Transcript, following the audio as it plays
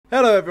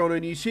Hello everyone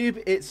on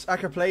YouTube, it's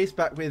Aka Plays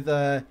back with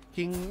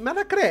King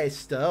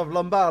Malacresta of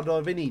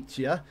Lombardo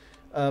Venetia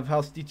of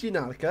House di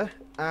Cinarca,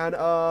 and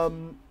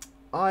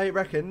I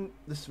reckon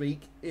this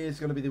week is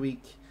going to be the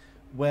week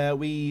where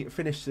we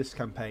finish this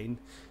campaign,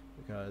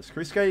 because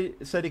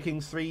Crusader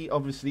Kings 3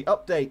 obviously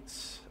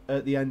updates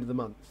at the end of the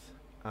month,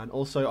 and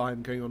also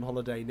I'm going on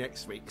holiday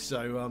next week,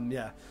 so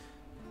yeah,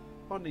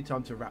 finally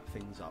time to wrap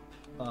things up.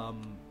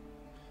 I'm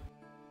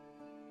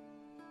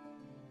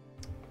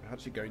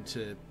actually going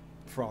to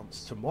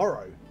France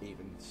tomorrow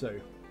even, so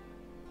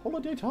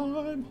holiday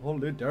time,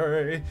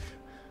 holiday.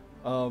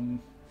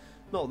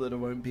 Not that it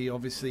won't be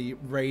obviously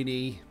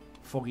rainy,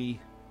 foggy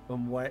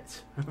and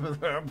wet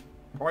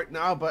right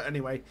now, but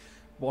anyway,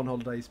 one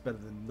holiday is better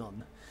than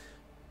none.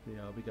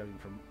 Yeah, I'll be going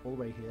from all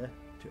the way here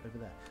to over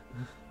there.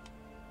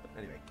 But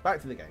anyway, back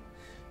to the game.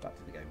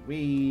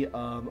 We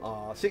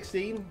are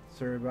 16,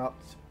 so we're about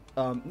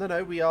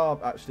no, we are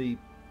actually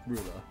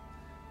ruler.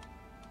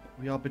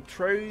 We are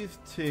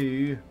betrothed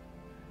to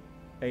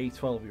a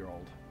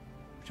 12-year-old,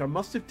 which I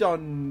must have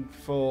done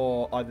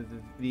for either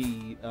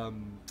the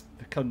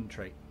Kun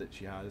trait that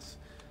she has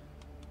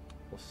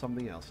or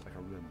something else. I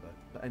can't remember.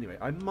 But anyway,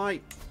 I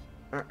might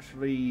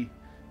actually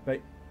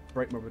break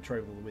my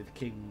betrothal with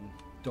King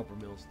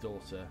Dobramil's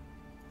daughter,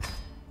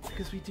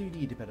 because we do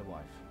need a better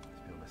wife,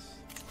 to be honest.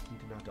 We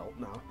need an adult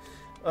now.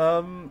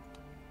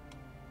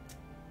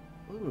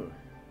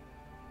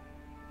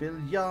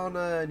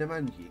 Biljana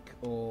Nemanjik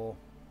or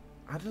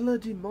Adela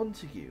de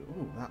Montague.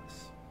 Oh,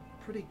 that's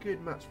pretty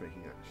good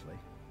matchmaking, actually.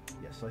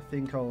 Yes, I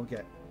think I'll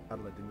get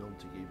Adela de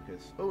Montague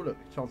because, oh look,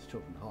 chance of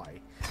children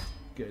high.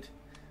 Good.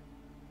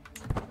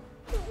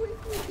 We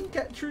can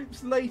get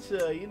troops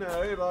later, you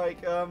know,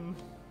 like,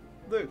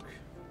 look,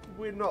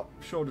 we're not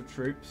short of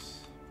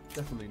troops.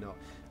 Definitely not.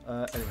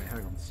 Anyway,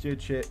 hang on.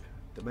 Stewardship,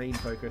 domain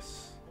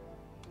focus,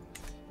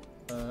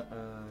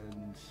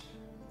 and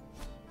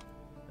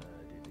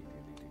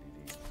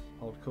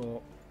hold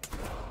court.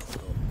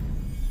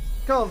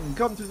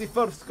 Come to the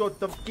first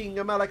court of King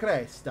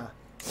Malacresta.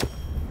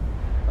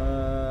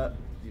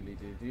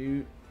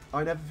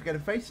 I never forget a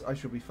face, I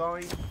shall be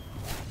fine.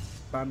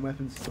 Ban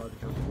weapons inside the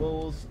counter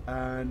walls,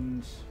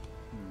 and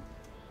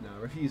no,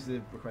 refuse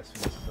the request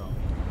for this army.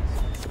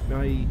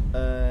 My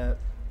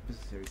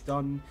business series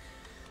done.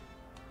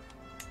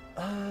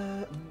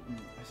 Rest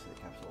of the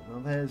capital. Now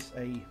there's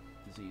a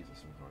disease of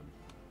some kind.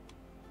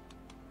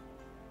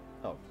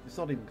 Oh, it's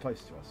not even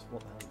close to us.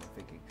 What the hell am I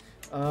thinking?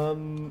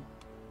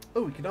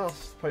 Oh, we can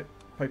ask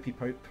Popey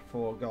Pope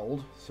for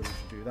gold, so we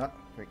should do that.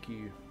 Thank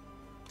you,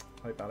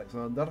 Pope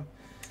Alexander.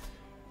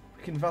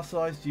 We can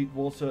vassalize Duke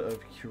Walter of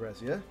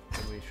Curesia,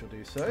 and we shall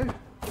do so.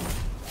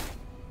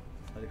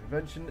 Early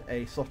prevention,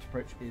 a soft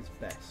approach is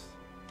best.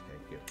 Okay,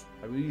 good.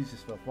 I will use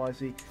this wealth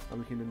wisely, and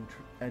we can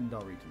end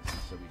our regency,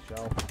 so we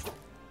shall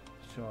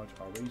charge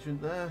our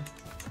regent there.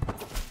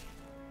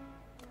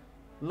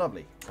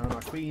 Lovely, and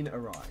our queen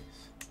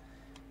arrives.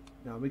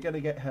 Now we're going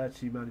to get her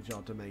to manage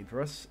our domain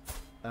for us.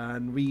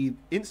 And we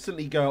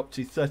instantly go up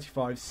to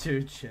 35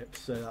 stewardship,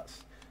 so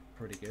that's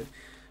pretty good.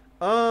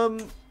 The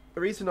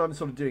reason I'm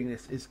sort of doing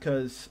this is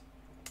because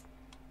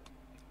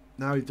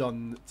now we've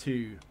done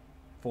 2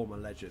 former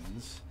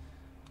legends.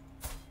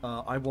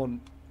 I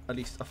want at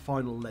least a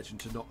final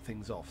legend to knock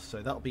things off,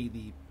 so that'll be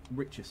the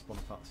richest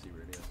Bonifazi,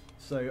 really.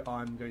 So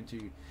I'm going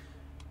to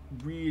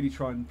really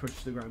try and push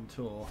the Grand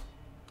Tour.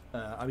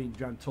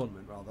 Grand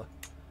Tournament, rather.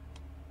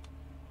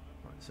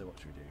 Right, so what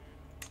should we do?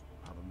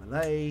 Have a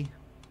melee.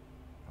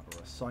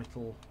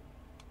 Recital,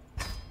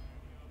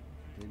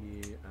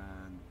 continue,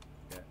 and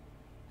get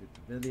good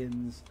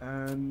pavilions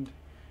and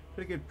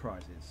pretty good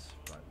prizes.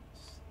 Right,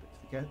 let's look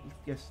to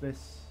the guest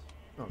list.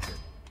 Oh,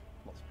 good,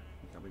 lots of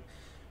people coming.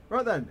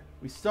 Right then,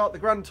 we start the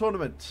grand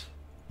tournament.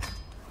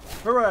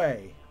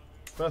 Hooray!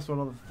 First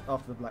one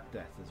after the Black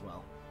Death as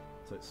well,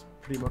 so it's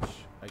pretty much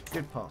a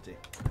good party.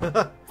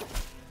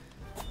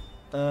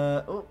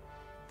 Oh,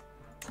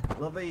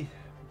 lovely.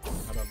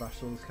 Had our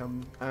vassals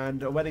come,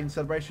 and a wedding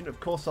celebration.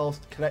 Of course, I'll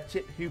collect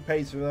it. Who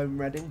pays for their own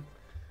wedding?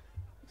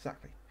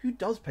 Exactly. Who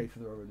does pay for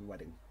their own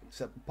wedding?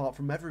 Except apart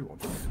from everyone.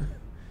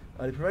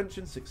 Early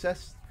prevention,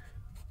 success.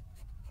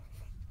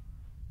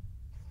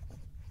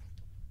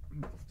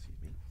 Excuse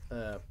me.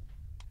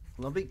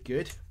 Lovely,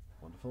 good,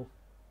 wonderful.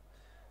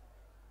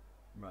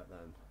 Right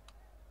then.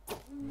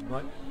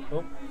 Right.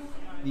 Oh,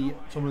 the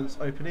tournament's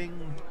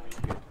opening.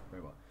 Good,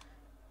 very well.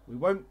 We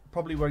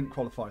probably won't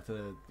qualify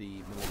for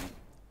the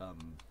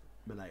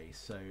melee,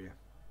 so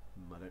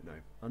I don't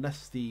know,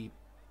 unless the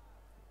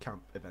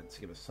camp events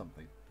give us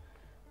something.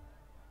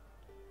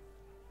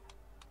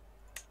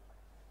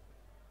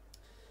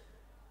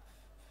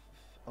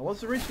 I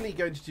was originally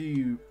going to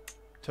do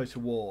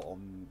Total War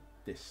on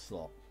this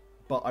slot,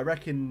 but I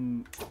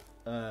reckon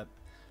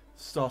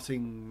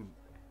starting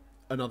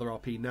another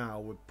RP now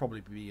would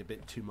probably be a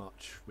bit too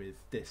much with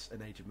this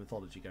and Age of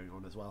Mythology going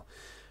on as well.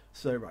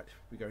 So right,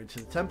 we go into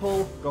the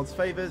temple, God's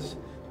favours.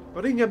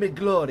 Bringa me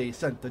glory,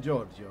 Santa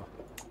Giorgio.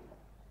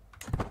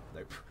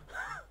 Nope.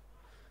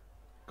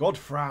 God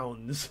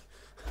frowns.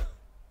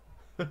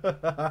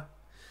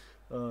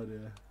 Oh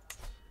dear.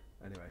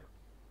 Anyway.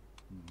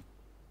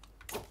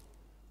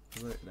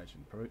 Promote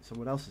legend. Promote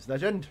someone else's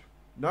legend.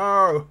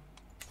 No!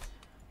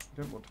 I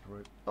don't want to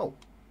promote. Oh.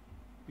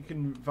 We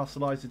can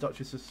vassalize the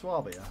Duchess of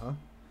Swabia, huh?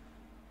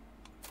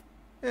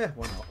 Yeah,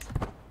 why not?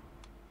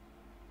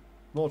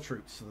 More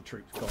troops for the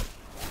troops, God.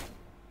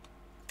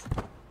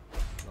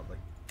 Lovely.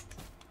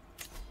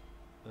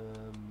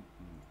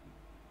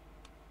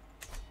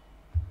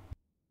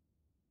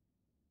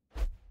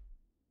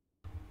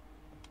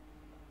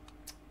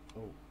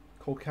 Oh.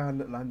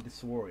 Corcan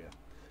Landis Warrior.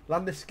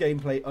 Landis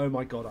gameplay, oh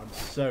my god, I'm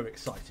so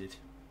excited.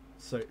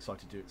 So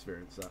excited to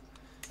experience that.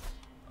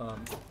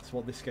 It's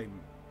what this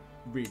game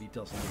really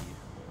does need.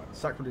 Right,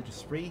 sacrilegious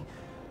spree.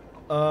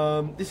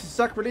 This is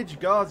sacrilege,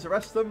 guards,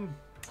 arrest them.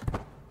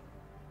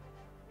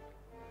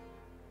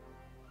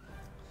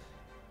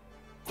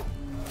 I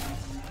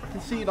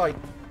can see like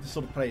the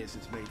sort of players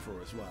it's made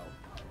for as well.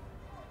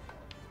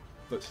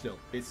 But still,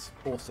 it's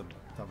awesome to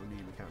have a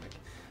new mechanic.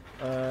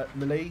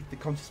 Melee, the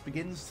contest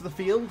begins. To the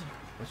field.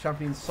 The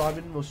champion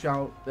Simon will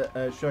show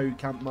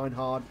Camp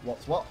Minehard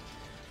what's what.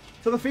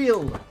 To the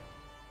field!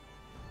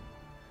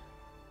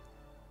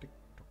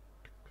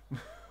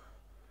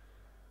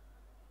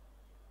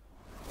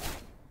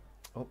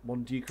 Oh,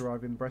 one Duke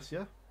arrived in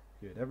Brescia.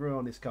 Good,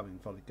 everyone is coming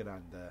for the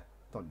grande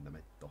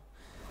tournamento.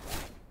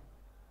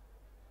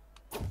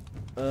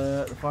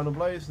 The final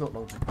blows, not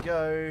long to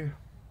go.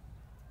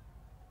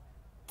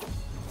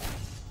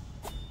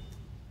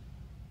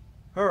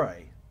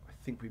 Hooray! I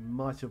think we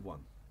might have won.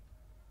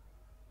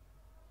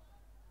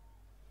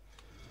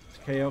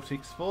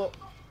 Chaotic sport.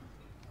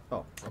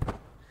 Oh, okay.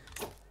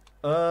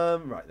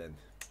 Right then.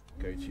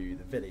 Go to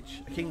the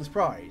village. A king's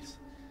prize.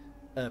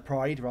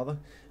 Pride, rather.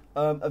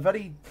 A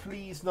very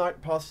pleased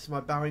knight passes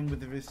my bowing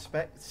with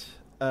respect,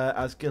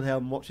 as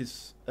Gilhelm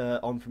watches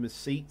on from his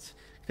seat,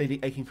 clearly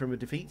aching from a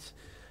defeat.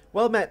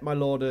 Well met, my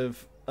lord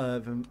of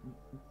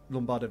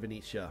Lombardo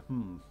Venetia.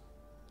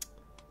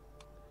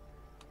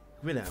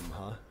 Willem,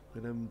 huh?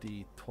 Willem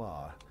de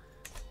Troyes.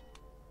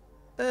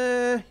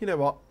 You know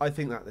what? I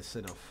think that is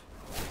enough.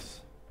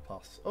 Yes.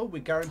 Pass. Oh,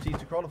 we're guaranteed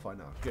to qualify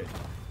now. Good.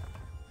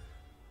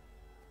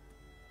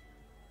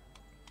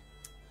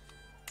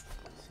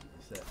 Let's see,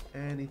 is there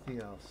anything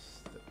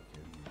else that we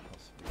can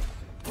possibly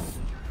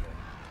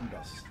do?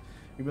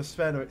 We must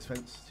spare no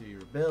expense to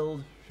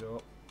rebuild.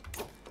 Sure.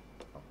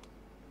 Oh.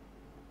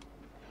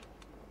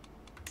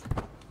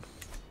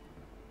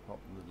 Pop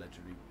the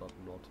legendary blood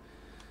nod,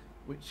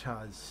 which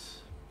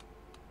has,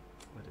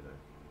 I don't know,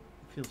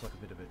 it feels like a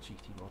bit of a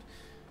cheaty mod.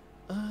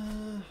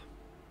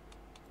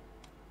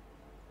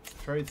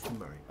 Trades to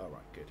marry.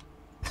 Alright, good.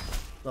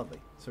 Lovely.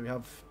 So we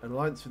have an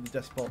alliance with the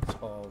despot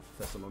of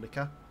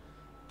Thessalonica.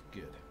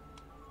 Good.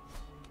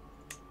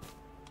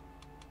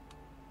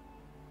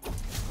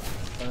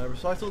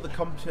 Recital, the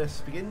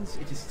contest begins.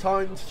 It is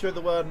time to show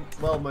the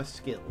world my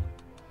skill.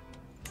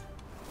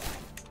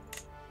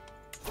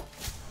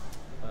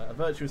 A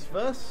virtuous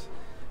verse.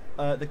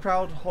 The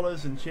crowd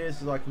hollers and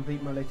cheers as I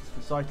complete my latest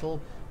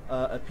recital.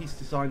 A piece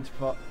designed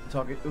to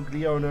target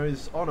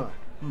Ugliono's honour.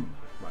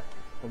 Right,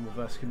 one more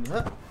verse can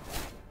hurt.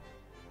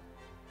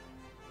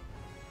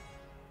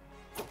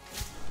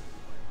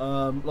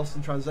 Lost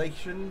in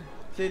translation.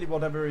 Clearly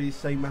whatever he's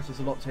saying matters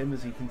a lot to him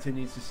as he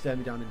continues to stare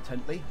me down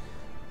intently.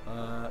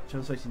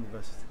 Translating the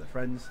verses to their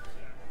friends.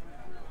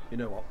 You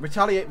know what?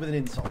 Retaliate with an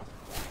insult.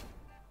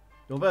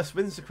 Your verse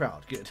wins the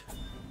crowd. Good.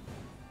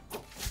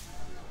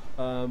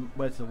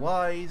 Words to the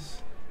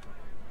wise.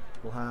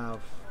 We'll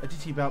have a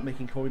ditty about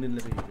making coin and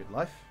living a good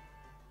life.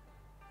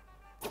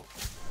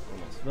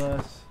 One last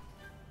verse.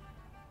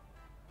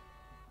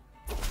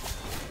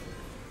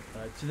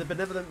 To the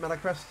benevolent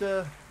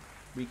Malacresta,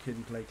 we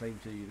can lay claim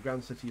to the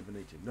grand city of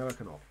Venetia. No, I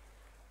cannot.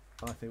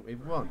 I think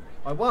we've won.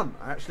 I won.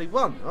 I actually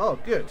won. Oh,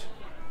 good.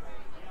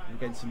 I'm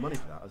getting some money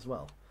for that as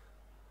well.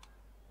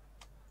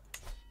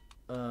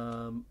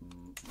 Let's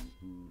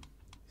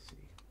see.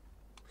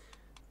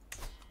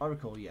 I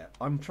recall, yeah.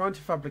 I'm trying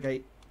to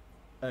fabricate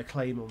a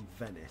claim on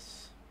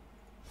Venice.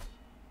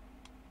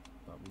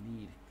 But we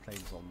need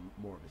claims on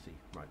more of a sea.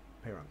 Right,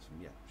 pay ransom.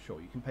 Yeah,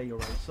 sure. You can pay your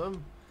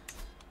ransom.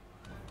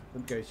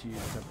 Then go to the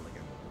temple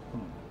again.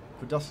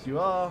 For dust you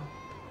are.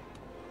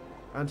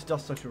 And to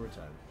dust I shall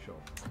return.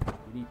 Sure.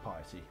 We need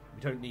piety.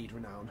 We don't need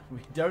renown. We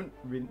don't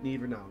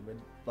need renown. We're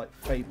like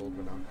fabled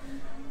renown.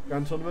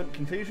 Grand tournament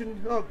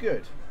conclusion. Oh,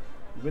 good.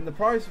 We win the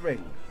prize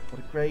ring.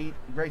 What a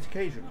great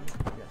occasion.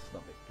 Yes,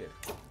 lovely. Good.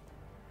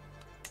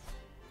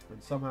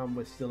 And somehow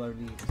we're still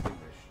only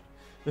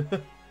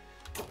distinguished.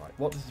 Right.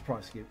 What does the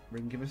prize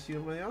ring give us? You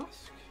may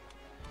ask.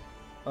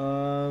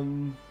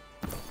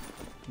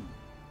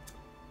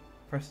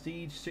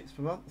 Prestige 6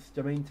 per month.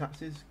 Domain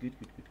taxes. Good.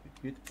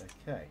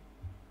 Okay.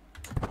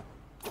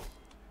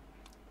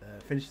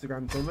 Finish the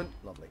grand tournament.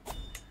 Lovely.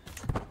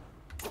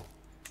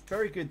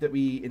 Very good that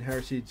we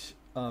inherited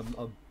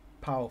a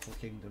powerful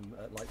kingdom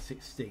at like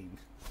 16.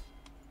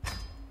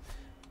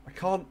 I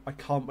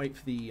can't wait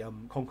for the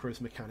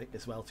Conqueror's mechanic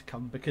as well to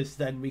come, because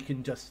then we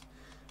can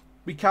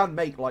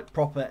make like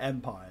proper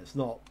empires,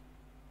 not,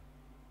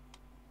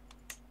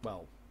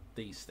 well,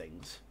 these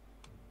things.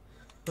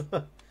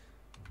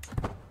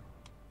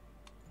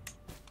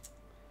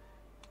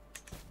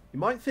 You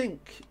might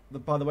think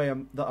that, by the way,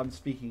 I'm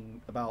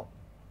speaking about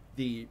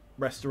the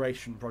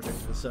restoration project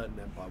of a certain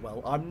empire.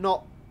 Well, I'm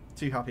not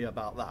too happy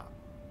about that.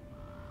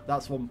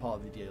 That's one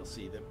part of the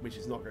DLC which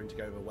is not going to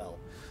go over well.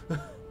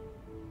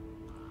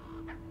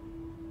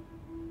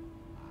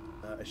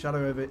 A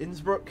shadow over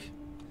Innsbruck.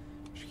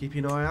 Should keep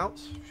an eye out.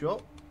 Sure.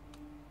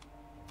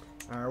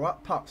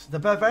 What parts? The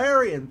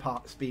Bavarian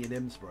parts be in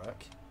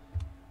Innsbruck.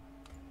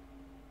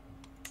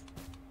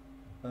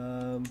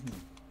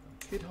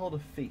 Could hold a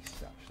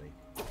feast actually.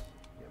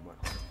 Yeah, might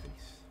hold a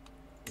feast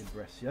in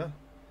Brescia.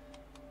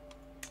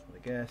 But I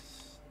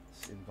guess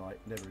let's invite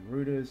neighbouring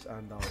rulers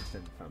and our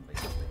extended family.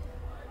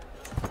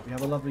 We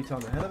have a lovely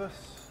time ahead of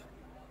us.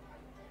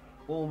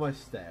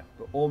 Almost there,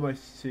 but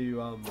almost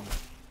to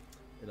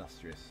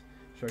illustrious.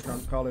 Show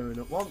Count Carlo in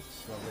at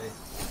once. Lovely.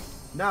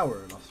 Now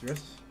we're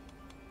illustrious.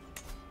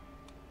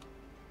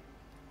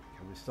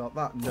 Can we start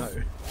that? No.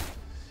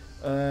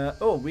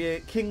 Oh, we're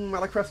King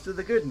Malacresta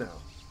the Good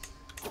now.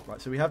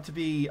 Right, so we have to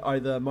be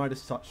either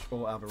Midas Touch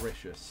or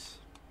Avaricious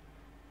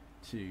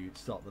to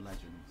start the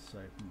legend. So,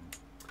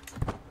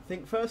 I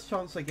think first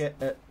chance I get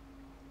at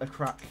a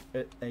crack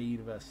at a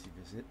university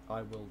visit,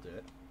 I will do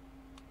it.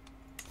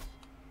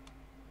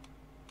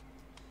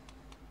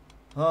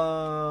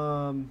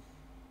 Oh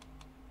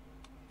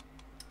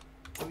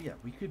yeah,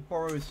 we could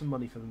borrow some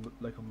money from the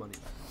local money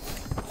lender.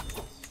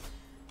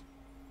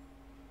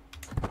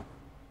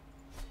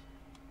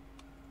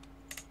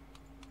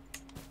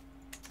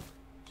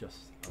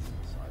 Just on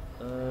the side.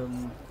 I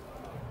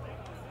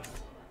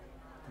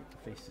think the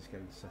feast is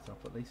going to set up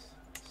at least.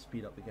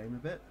 Speed up the game a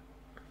bit.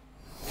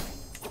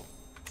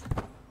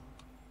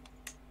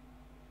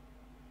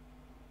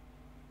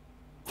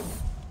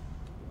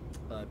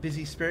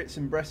 Busy spirits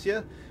in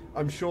Brescia.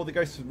 I'm sure the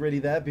ghosts are really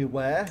there.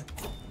 Beware.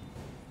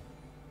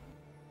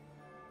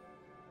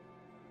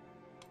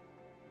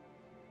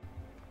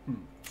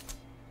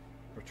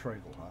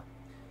 Betrothal, huh?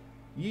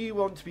 You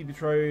want to be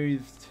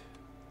betrothed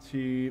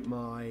to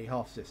my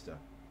half-sister.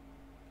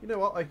 You know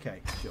what?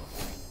 Okay, sure.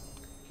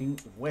 King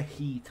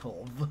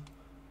Wehitov.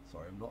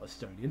 Sorry, I'm not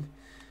Estonian.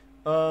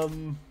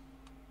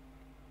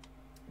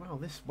 Wow,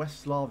 this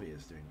West Slavia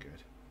is doing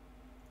good.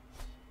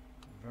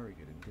 Very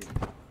good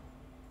indeed.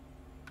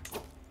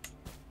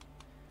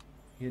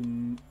 You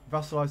can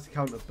vassalize the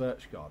Count of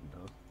Birchgarden,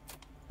 huh?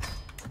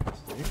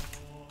 Let's do.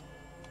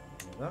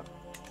 Like that.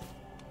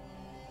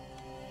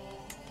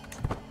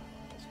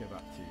 Let's go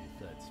back to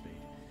 3rd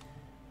speed.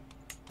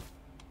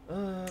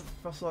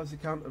 Vassalize the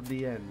Count of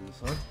the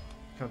Ends, huh?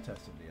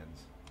 Countess of the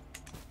Ends.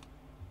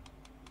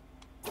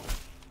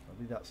 I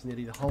believe that's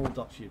nearly the whole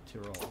Duchy of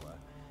Tyrol there.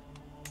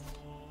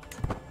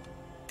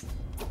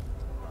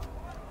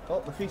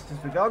 Oh, the feast has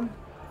begun.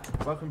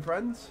 Welcome,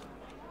 friends.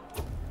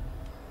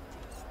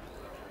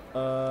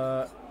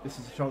 This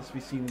is a chance to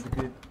be seen the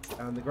good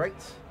and the great.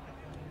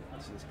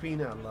 This is Queen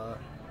Anla,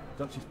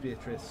 Duchess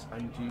Beatrice,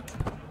 and Duke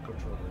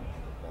Control.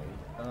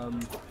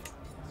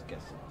 Let's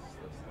guess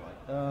it's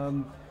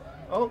right.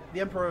 Oh, the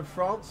Emperor of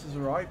France has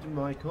arrived in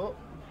my court.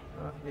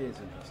 That is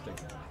interesting.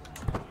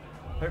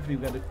 Hopefully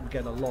we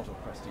get a lot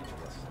of prestige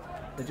for this.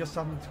 There just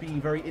happen to be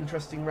very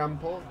interesting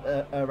rambles.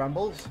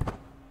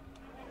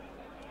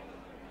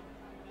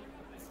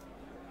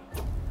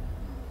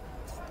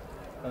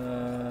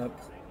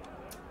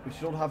 We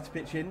should all have to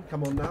pitch in.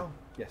 Come on now.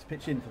 Yes,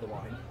 pitch in for the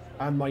wine.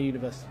 And my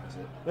university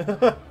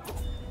visit.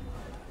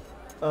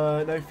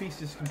 No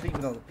feast is complete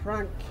without a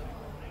prank.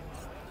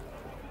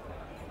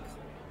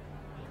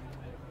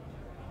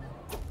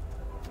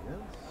 Yes,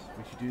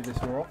 we should do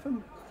this more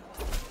often.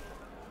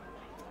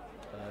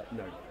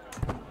 No.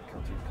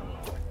 Can't even come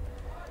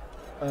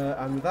on.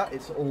 And with that,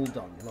 it's all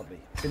done. Lovely.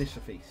 Finish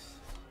the feast.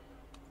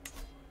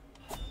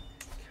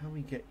 Can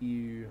we get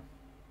you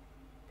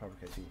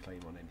fabricating a claim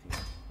on anything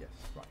else? Yes,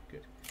 right,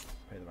 good.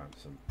 Pay the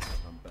ransom.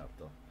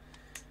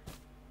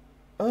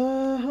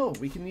 Oh,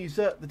 we can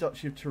usurp the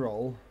Duchy of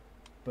Tyrol,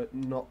 but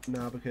not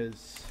now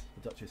because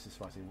the Duchess is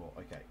fighting war.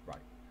 Okay,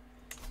 right.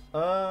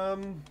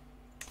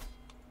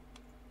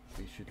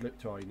 We should look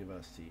to our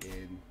university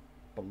in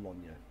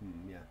Bologna.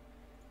 Yeah.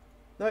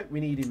 No, we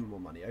need even more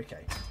money.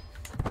 Okay.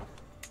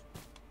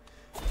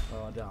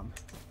 Oh, damn.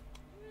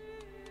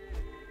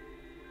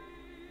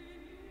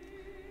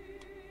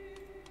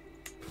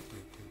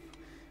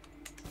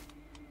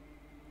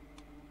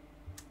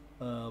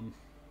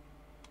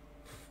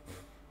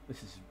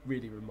 This is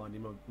really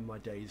reminding me of my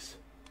days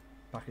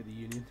back at the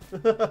Union.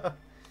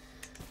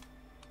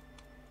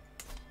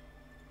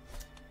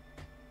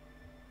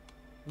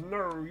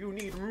 No, you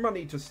need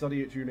money to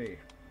study at uni.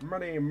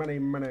 Money, money,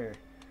 money.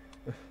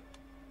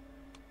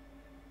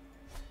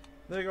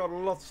 They got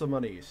lots of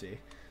money, you see.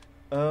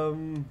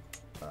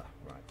 Right.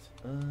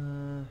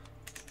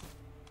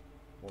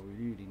 What we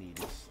really need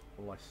is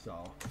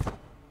lifestyle to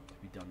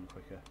be done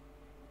quicker.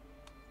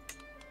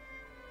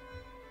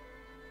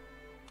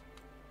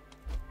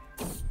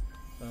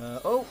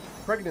 Oh,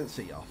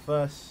 pregnancy, our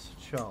first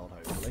child,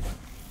 hopefully.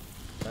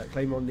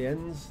 Claim on the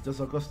ends. Does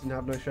Augustine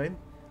have no shame?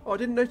 Oh, I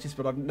didn't notice,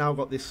 but I've now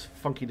got this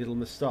funky little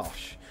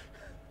moustache.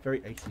 Very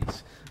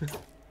 80s.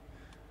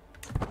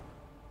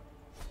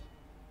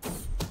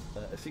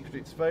 A secret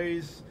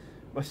exposed.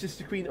 My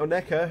sister Queen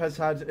Oneka has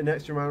had an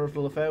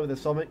extramarital affair with a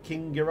Summit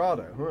King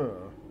Gerardo. Huh.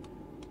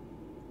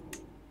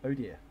 Oh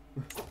dear.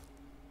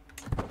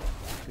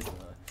 Good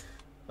for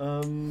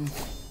her.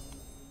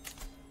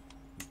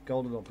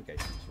 Golden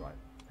obligations, right.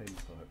 Payment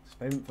for hooks.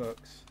 Payment for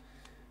hooks.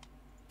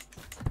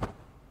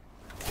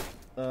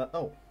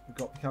 Oh, we've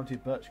got the County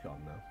of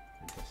Birchgarden now.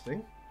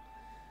 Interesting.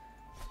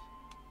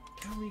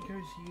 Can we go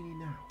to uni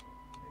now?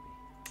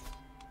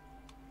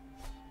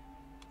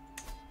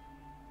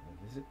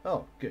 Maybe. Visit.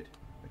 Oh, good.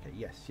 Okay,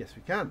 yes,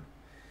 we can.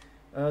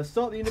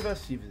 Start the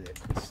university visit.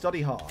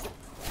 Study hard.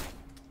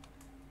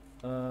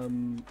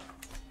 To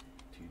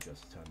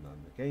just turn on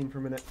the game for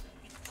a minute.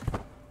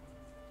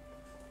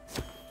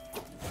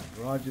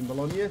 Arrived in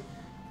Bologna.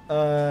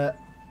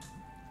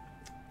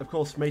 Of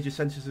course, major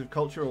centres of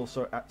culture,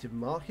 also active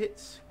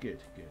markets.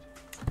 Good.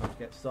 Let's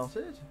get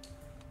started.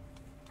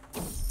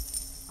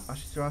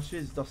 Ashes to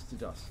ashes, dust to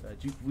dust.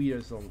 Duke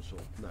Guido's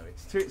longsword. No,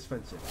 it's too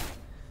expensive.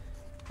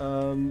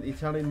 The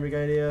Italian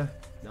regalia.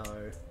 No.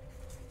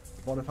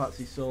 The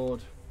Bonifazi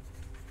sword.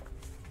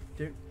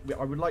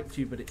 I would like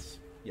to, but it's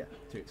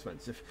too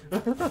expensive.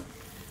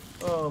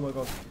 Oh my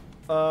god.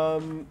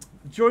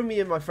 Join me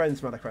and my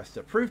friends,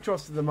 Malacresta. Prove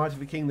trust to the might of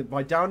the king that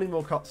by downing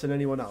more cups than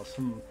anyone else.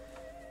 You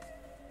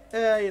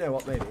know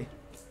what, maybe.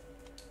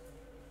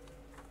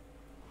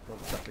 Not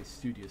exactly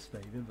studious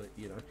favour, but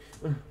you know.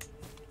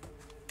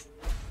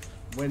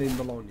 When in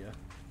Bologna.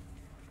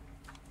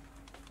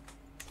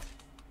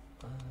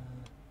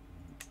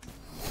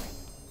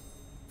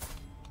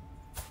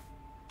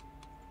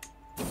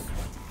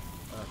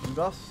 From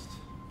dust.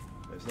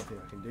 There's nothing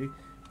I can do.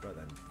 Right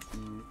then.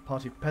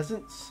 Party of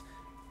peasants.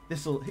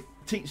 This'll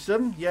teach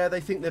them. Yeah, they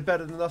think they're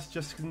better than us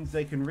just because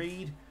they can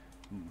read.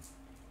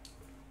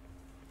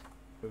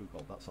 Oh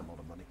god, that's a lot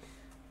of money.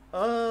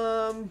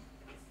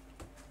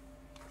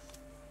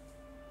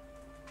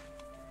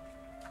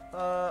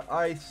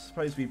 I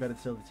suppose we better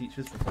tell the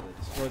teachers before they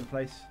destroy the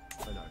place.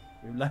 Oh no,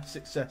 we're less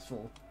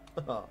successful.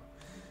 Oh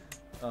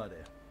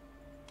dear.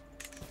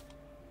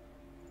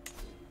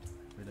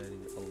 We're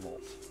learning a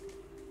lot.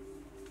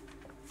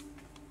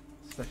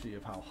 Especially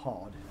of how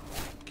hard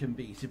it can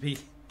be to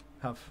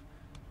have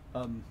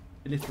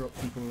illiterate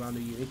people around a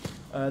uni.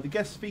 The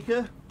guest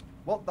speaker.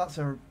 What? That's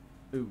a...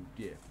 Oh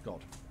dear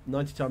god.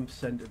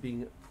 99% of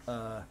being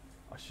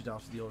ushered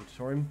out of the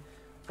auditorium.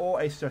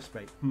 Or a stress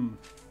break.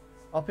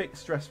 I'll pick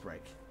stress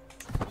break.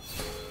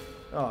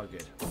 Oh,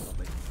 good.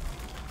 Lovely.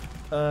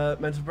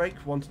 Mental break.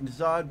 Want and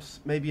desired.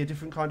 Maybe a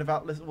different kind of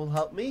outlet will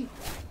help me.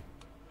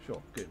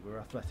 Sure. Good. We're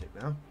athletic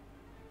now.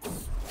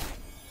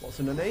 What's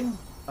in her name?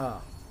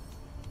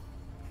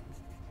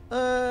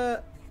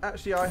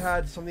 Actually, I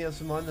had something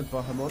else in mind than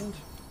Bahamond.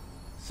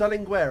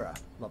 Salinguera.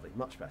 Lovely.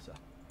 Much better.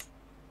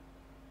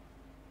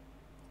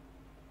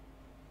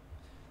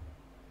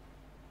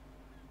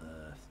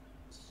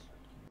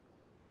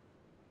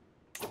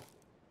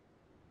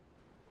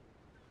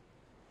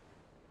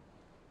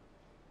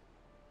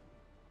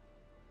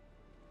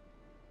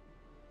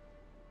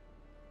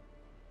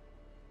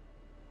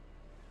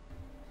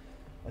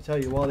 I tell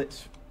you, while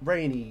it's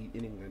rainy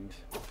in England,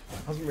 it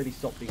hasn't really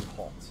stopped being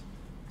hot.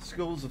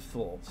 Schools of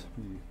thought.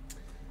 You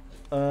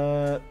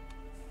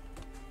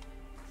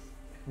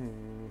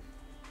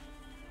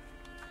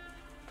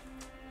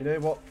know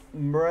what?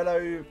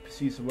 Morello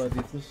pursues the worthy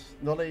of this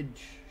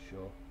knowledge.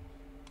 Sure.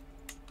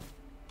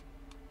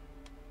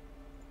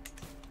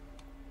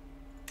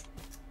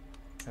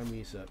 Can we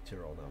usurp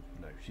Tyrol now?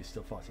 No, she's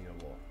still fighting her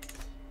war.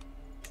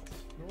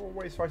 You're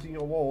always fighting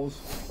your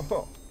wars.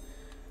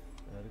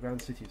 The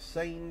Grand City of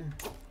Seine.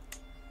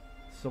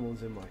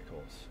 Someone's in my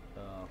course.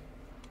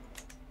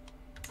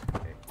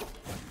 Okay.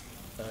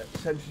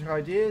 Eccentric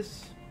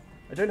ideas.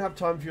 I don't have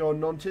time for your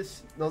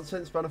nonsense,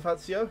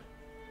 Bonifacio.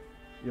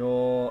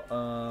 You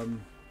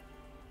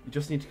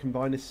just need to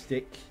combine a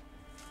stick.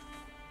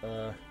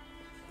 Yes,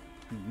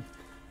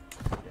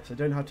 I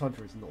don't have time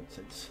for his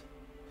nonsense.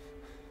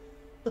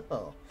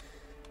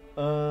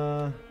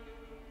 I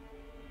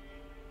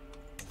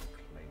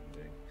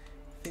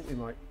think we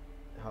might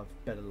have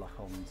better luck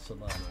on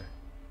Salerno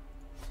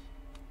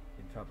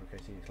in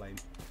fabricating a claim.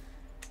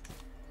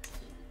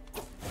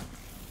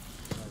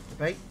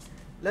 Debate.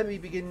 Let me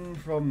begin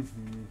from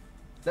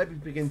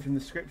the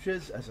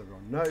scriptures, as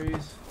everyone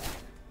knows.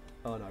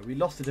 Oh no, we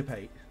lost the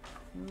debate.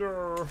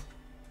 No.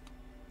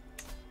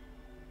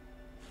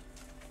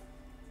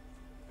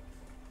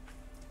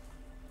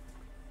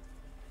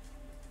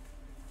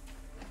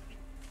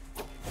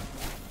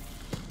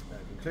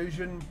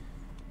 Conclusion.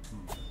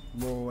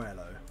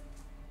 Morello.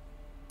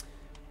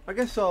 I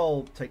guess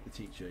I'll take the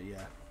teacher,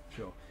 yeah,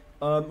 sure.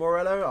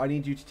 Morello, I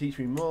need you to teach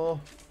me more.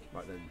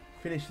 Right then,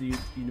 finish the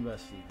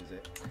university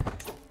visit.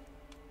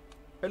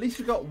 At least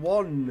we got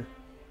one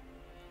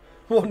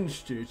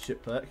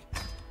stewardship perk.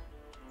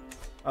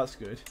 That's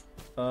good.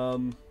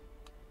 Oh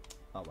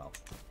well.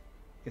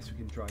 Guess we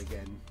can try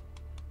again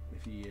in a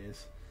few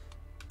years.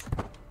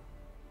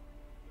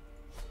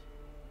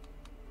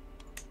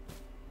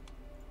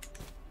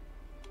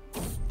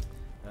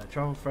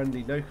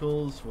 travel-friendly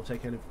locals. We'll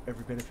take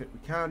every benefit we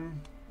can.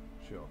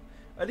 Sure.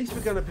 At least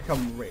we're going to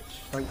become rich.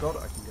 Thank God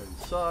I can go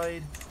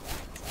inside.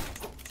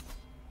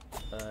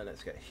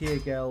 Let's get here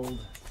Geld.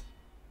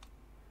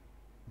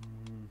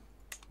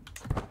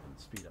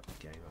 Speed up the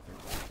game, I think.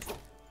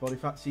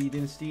 Bonifazi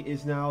dynasty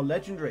is now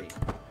legendary.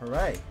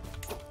 Hooray!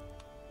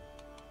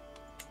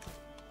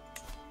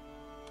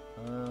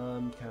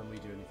 Can we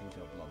do anything to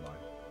our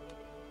bloodline?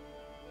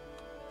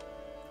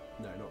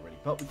 No, not really.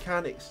 But we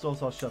can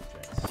extort our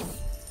subjects.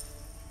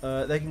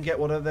 They can get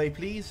whatever they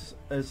please,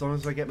 as long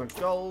as I get my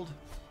gold.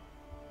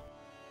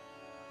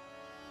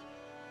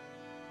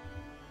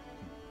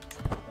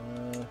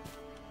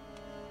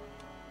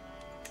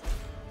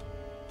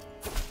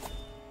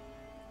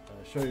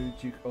 Show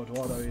Duke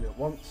Odoardo in at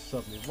once.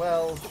 Serve me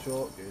well.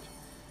 Sure, good.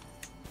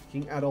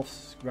 King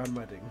Adolf's grand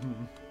wedding.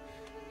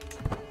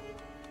 Oh,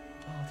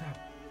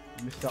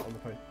 damn. Missed out on the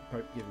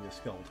Pope giving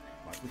us gold.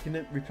 Right, we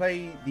can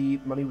repay the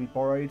money we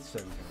borrowed, so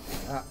we're going to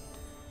do that.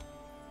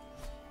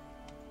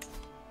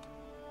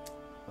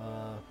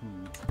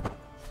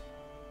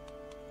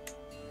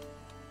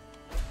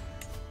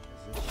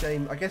 It's a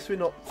shame. I guess we're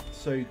not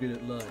so good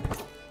at learning.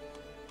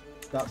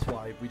 That's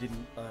why we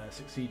didn't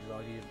succeed at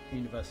our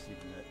university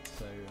with it.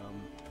 So,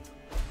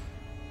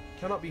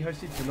 cannot be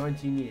hosted for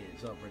 19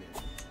 years. Oh,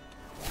 brilliant.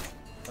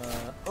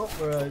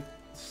 We're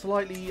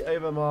slightly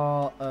over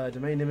our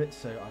domain limit,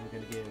 so I'm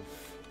going to give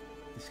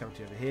this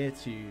county over here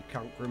to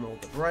Count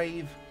Grimold the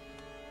Brave.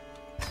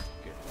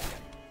 Good. Okay,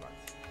 right.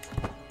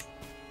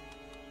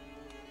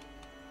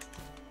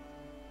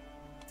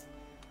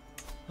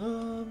 I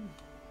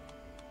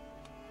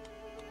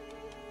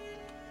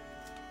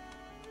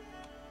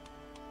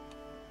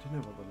don't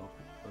know what the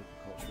local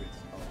culture is.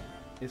 Oh,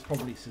 it's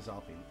probably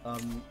Cisalpine.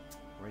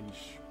 Range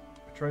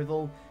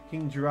betrothal.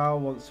 King João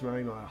wants to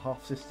marry my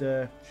half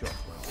sister. Sure.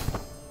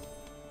 Well.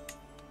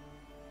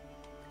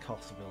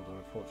 Castle builder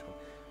of Portugal.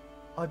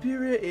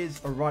 Iberia is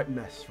a right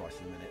mess right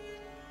in the minute.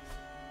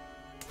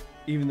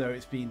 Even though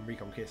it's been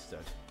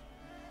reconquisted.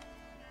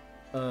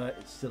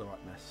 It's still a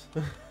right mess.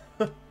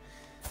 Over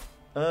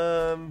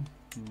on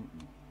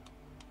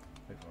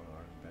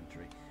our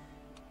inventory.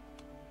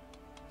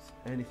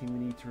 Anything we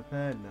need to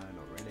repair? No,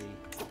 not really.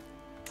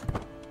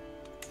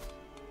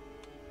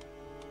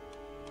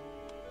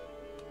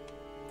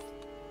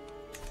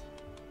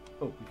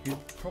 Oh, we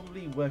could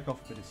probably work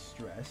off a bit of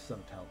stress. That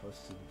would help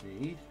us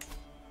indeed.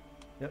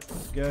 Yep,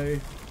 let's go.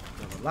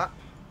 Another lap.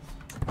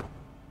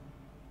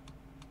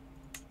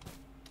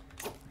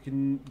 We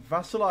can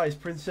vassalize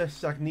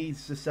Princess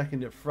Agnes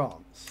II of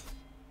France.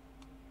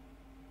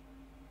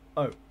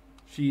 Oh,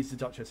 she's the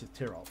Duchess of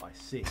Tyrol. I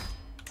see.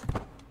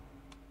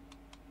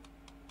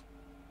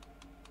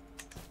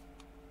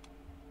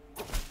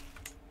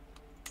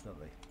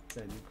 Lovely.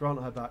 Then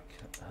grant her back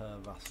her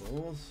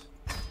vassals.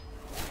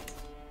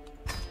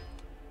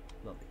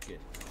 Lovely, good.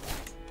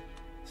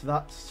 So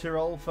that's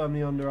Tyrol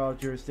firmly under our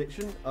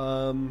jurisdiction.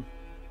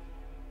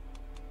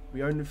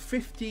 We own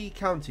 50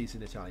 counties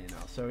in Italy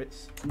now, so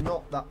it's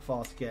not that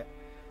far to get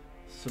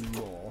some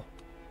more.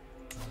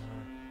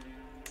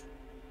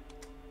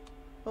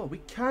 Oh, we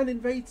can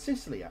invade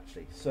Sicily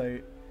actually, so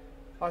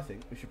I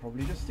think we should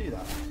probably just do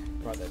that.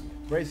 Right then,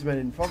 raise the men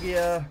in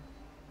Foggia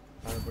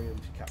and bring them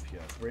to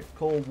Capua.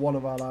 Call one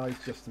of our allies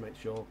just to make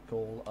sure.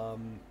 Call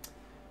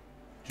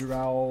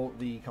João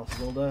the castle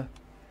builder,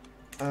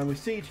 and we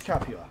siege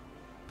Capua.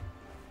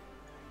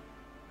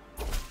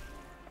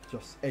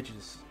 Just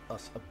edges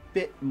us a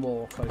bit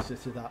more closer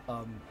to that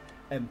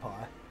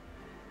empire.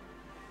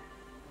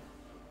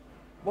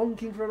 One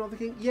king for another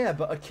king? Yeah,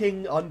 but a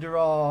king under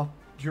our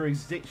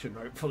jurisdiction,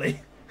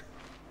 hopefully.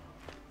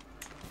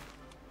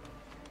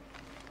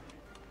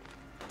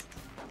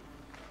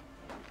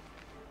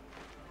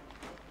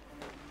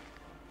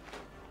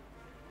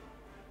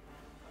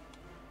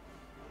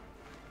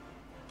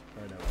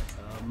 Oh no,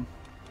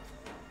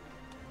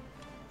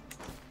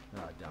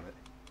 ah, damn it.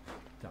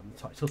 Damn the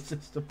title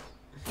system.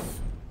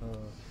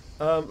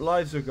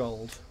 Lives are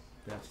gold.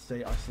 They have to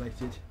stay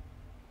isolated.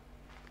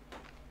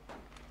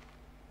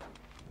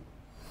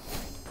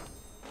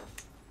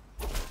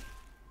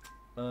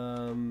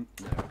 No,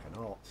 I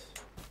cannot.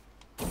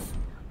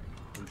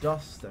 In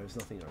dust, there is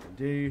nothing I can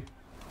do.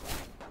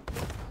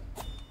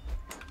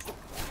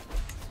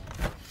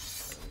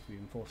 We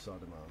enforce our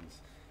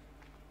demands.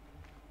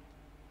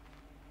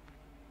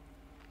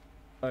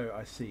 Oh,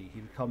 I see. He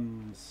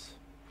becomes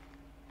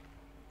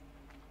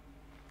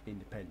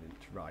independent,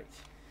 right.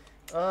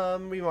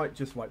 We might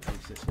just white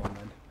paste this one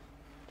then.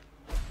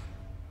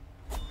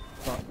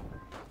 But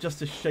just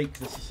to shake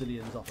the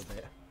Sicilians off a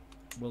bit,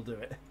 we'll do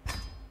it.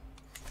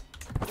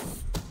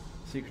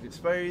 Secret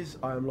expose.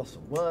 I am lost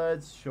of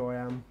words. Sure I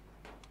am.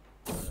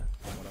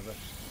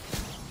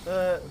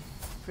 Whatever.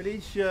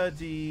 Felicia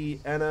di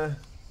Anna.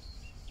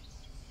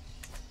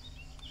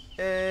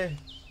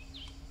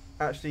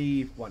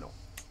 Actually, why not?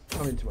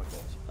 Come into my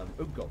thoughts.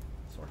 Oh god,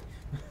 sorry.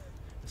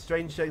 A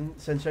strange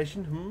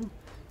sensation.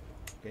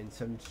 Gain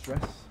some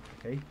stress.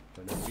 Okay,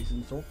 don't know the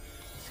reason at all.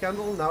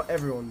 Scandal. Now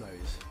everyone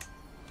knows.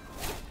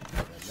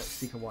 Then let's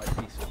seek a white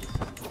peace with this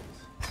system.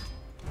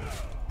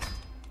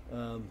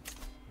 Yeah,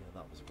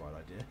 that was a right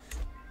idea.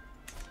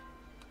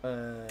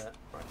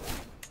 Right.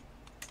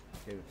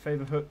 Okay,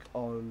 favour hook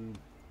on.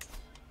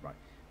 Right.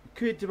 We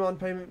could demand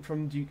payment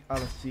from Duke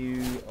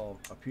Alessiu of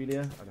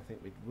Apulia, and I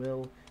think we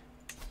will.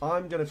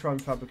 I'm going to try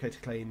and fabricate a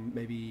claim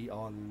maybe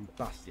on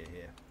Bastia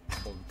here,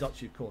 or the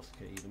Duchy of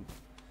Corsica even.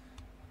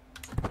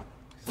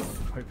 So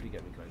hopefully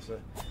get me closer.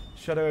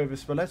 Shadow over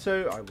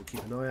Spoleto, I will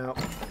keep an eye out.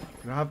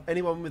 Do I have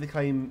anyone with a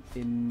claim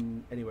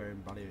in anywhere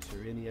in Valio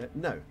Turinia?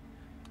 No.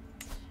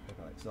 Pope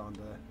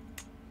Alexander.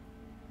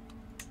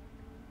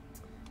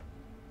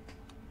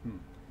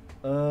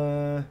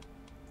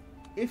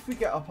 If we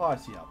get our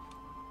party up,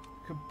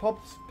 could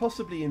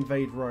possibly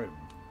invade Rome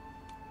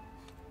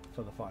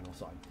for the final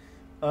sign.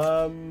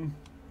 I'm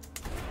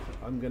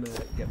gonna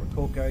get my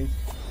court going.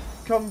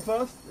 Come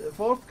forth,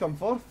 come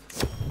forth.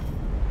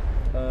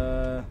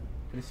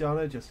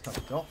 Feliciano, just cut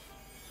it off.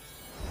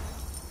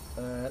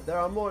 There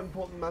are more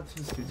important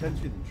matters to attend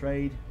to than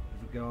trade.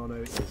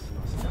 Lugano is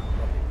nice and down.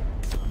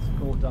 That's the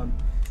court done.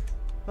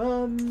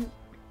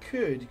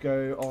 Could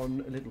go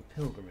on a little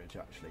pilgrimage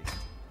actually.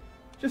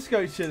 Just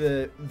go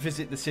to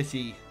visit the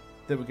city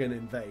that we're going to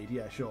invade.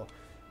 Yeah, sure.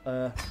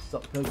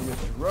 Start the pilgrimage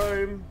to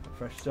Rome.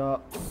 Fresh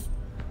start.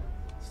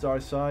 Star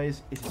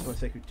size. It is my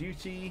sacred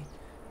duty.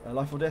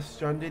 Life or death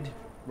stranded.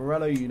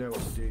 Morello, you know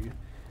what to do.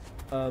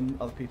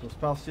 Other people's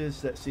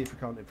pastures. Let's see if we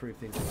can't improve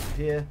things around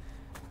here.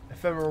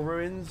 Ephemeral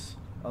ruins.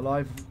 Our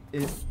lives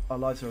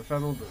are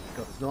ephemeral, but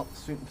God is not.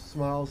 Sweet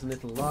smiles and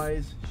little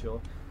lies.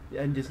 Sure. The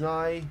end is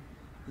nigh.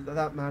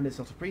 That man is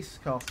not a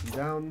priest. Cast him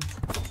down.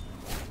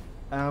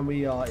 And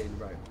we are in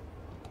Rome.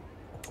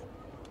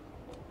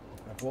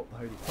 I've walked the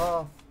holy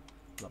path.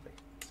 Lovely.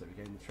 So we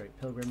gain the trait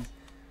pilgrim.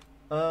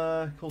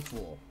 Call to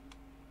war.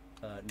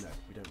 No,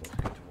 we don't want to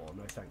go to war.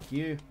 No, thank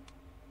you.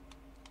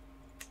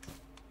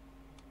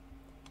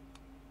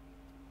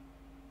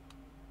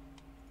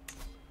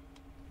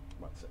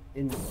 Right, so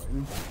in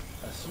Rome.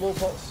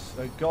 Smallpox,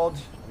 oh God,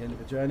 the end of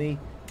the journey.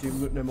 Do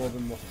no more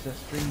than what is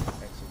necessary.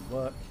 Excellent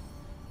work.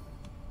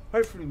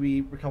 Hopefully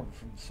we recover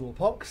from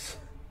smallpox.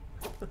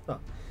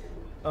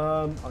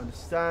 I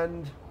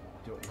understand.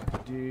 Do what you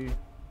have to do.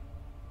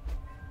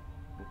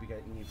 We'll be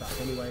getting you back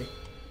anyway.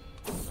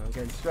 I'm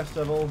getting stress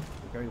level.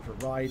 We're going for a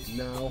ride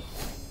now.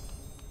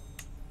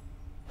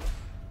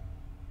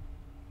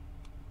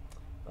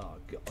 Oh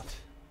God,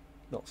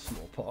 not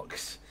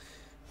smallpox.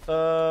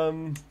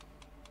 Yeah.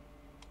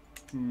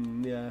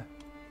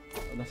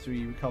 Unless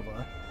we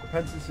recover.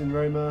 Repentance in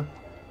Roma.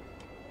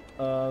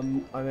 I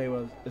may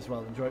as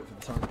well enjoy it for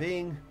the time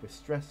being. With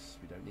stress,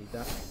 we don't need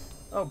that.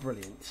 Oh,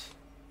 brilliant.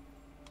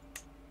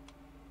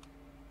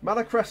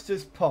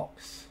 Malacresta's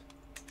pox.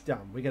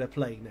 Damn, we get a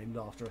plague named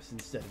after us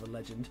instead of a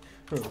legend.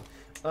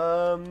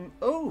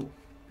 Oh,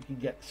 we can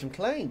get some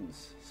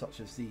claims,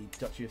 such as the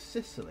Duchy of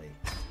Sicily.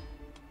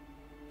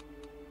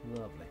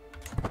 Lovely.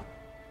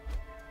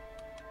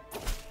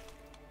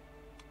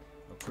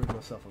 I'll prove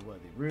myself a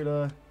worthy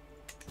ruler.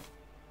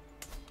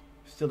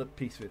 Still at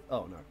peace with...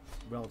 Oh, no.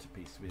 Relative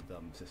peace with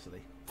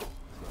Sicily. That's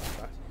not a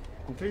fact.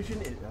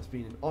 Conclusion, it has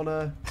been an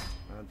honour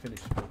and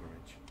finished the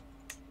pilgrimage.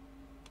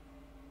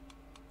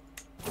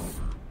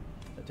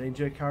 A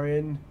danger,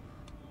 carrion.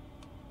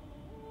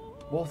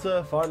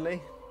 Water,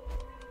 finally.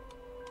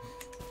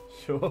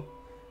 Sure.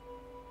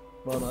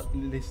 Well, at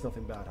least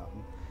nothing bad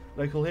happened.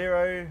 Local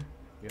hero.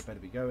 We better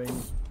be going.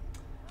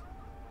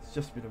 It's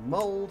just a bit of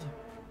mould.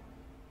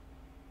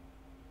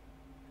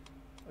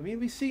 I mean,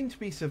 we seem to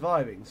be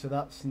surviving, so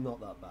that's not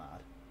that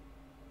bad.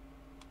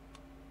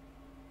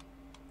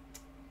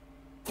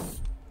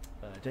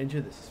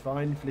 Danger, this is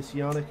fine.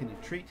 Feliciana, can you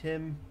treat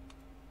him?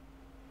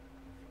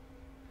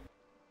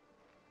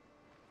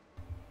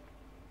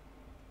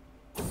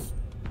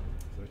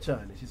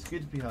 Return. It is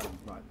good to be home.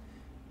 Right.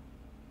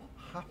 What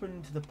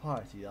happened to the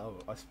piety? Oh,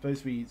 I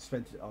suppose we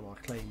spent it on our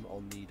claim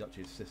on the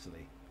Duchy of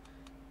Sicily.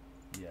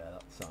 Yeah,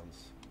 that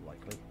sounds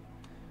likely.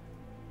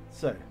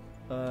 So,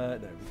 no,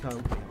 we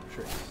can't get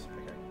tricks.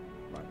 Okay,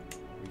 right.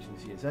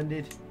 Regency has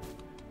ended.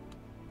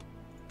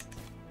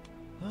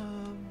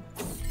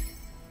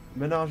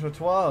 Menage a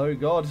trois. Oh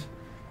God,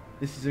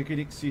 this is a good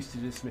excuse to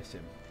dismiss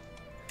him.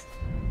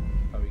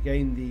 Oh, we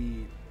gained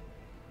the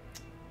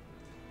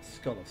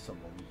skull of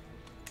someone.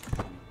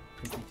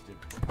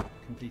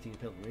 Completing a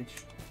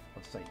pilgrimage,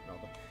 or saint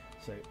rather.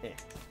 So, don't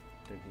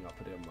think I'll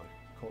put it on my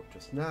court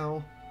just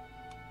now.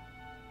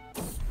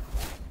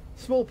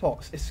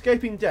 Smallpox,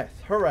 escaping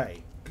death,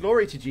 hooray!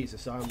 Glory to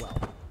Jesus, I am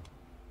well.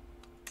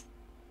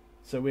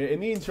 So we're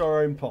immune to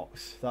our own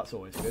pox. That's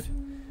always good.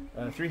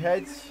 3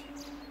 heads,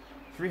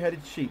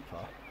 3-headed sheep,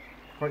 huh?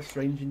 Quite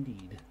strange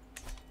indeed.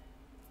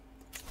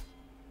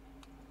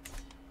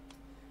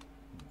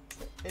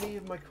 Any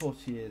of my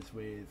courtiers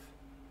with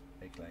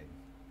a claim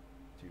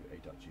to a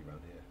duchy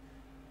around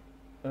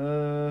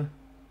here?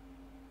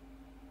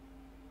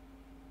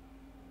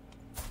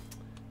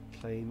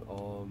 Claim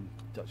on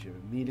Duchy of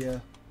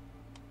Emilia.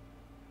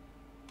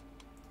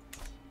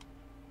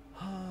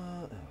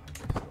 I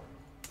guess not.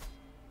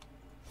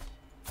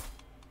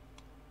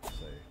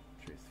 So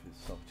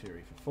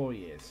 4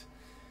 years.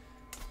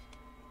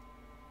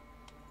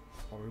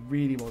 What we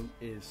really want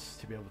is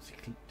to be able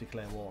to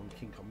declare war on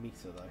King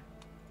Comita, though.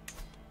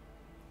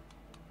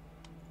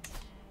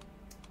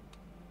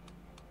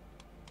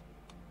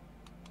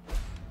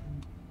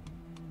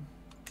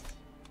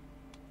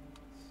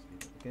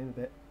 Speed up the game a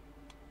bit.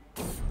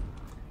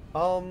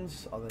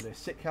 Arms. Are there no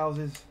sick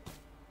houses?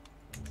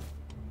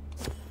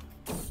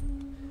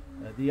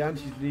 The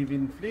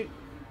anti-leaving flute.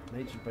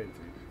 Nature boat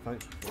flute.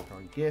 Thank you for your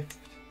kind gift.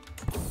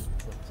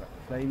 Not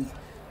exactly flamed.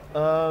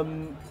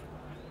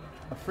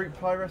 A fruit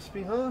pie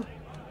recipe, huh?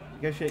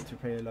 Negotiate to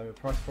pay a lower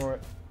price for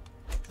it.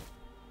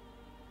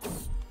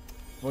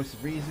 Voice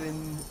of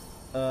reason.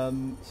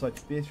 Side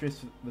to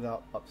Beatrice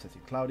without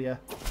upsetting Claudia.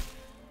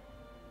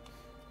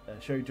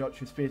 Show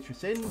Jotru's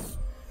Beatrice in.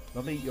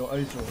 Lovely. Your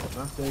oaths are all that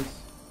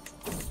matters.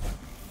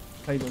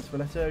 Claim on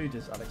Spoleto.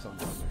 Does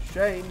Alexander have no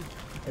shame?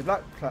 A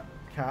black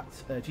cat.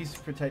 Jesus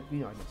protect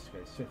me. I must go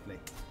swiftly.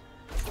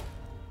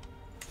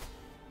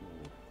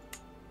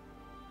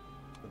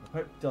 But the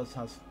Pope does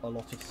have a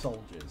lot of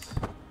soldiers,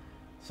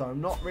 so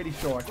I'm not really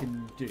sure I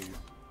can do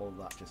all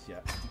that just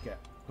yet. You get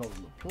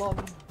golden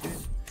plum. Good.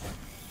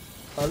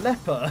 A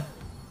leper.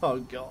 Oh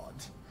God.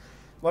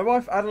 My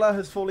wife Adela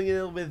has fallen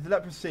ill with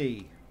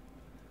leprosy.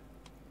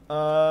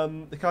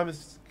 The time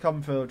has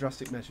come for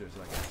drastic measures,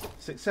 I guess.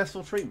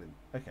 Successful treatment.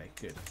 Okay,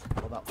 good.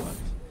 Well, that worked.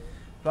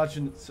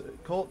 Pageant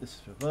court. This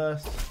is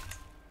reverse.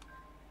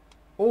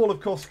 All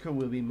of Corsica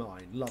will be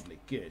mine. Lovely.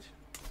 Good.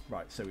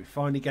 Right, so we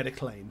finally get a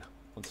claim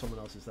on someone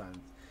else's land.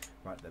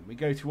 Right then, we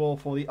go to war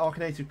for the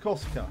Arcanate of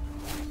Corsica.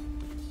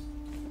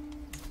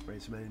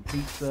 Raise men in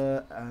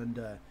pizza and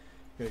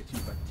go to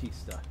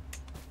Batista.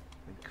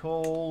 And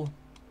call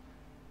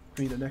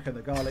Queen Aneka,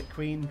 the Garlic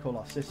Queen. Call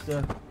our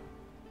sister.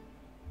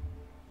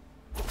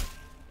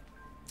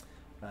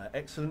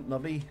 Excellent,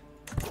 lovely.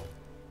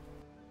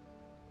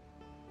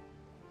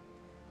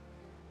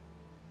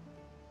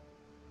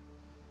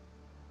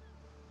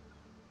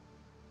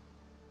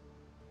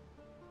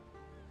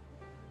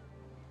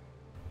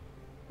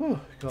 Oh,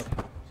 God.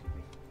 Excuse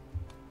me.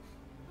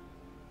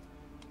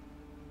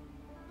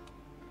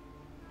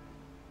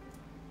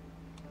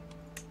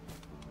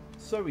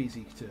 So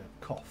easy to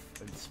cough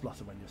and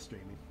splutter when you're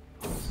streaming.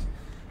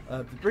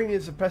 The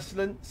Bringers of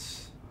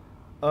Pestilence.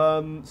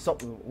 Stop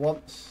them at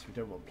once. We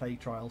don't want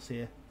plague trials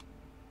here.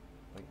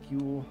 Thank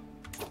you.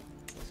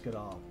 Let's get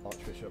our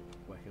Archbishop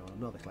working on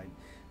another claim.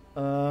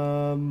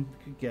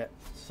 Could get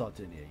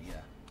Sardinia,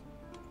 yeah.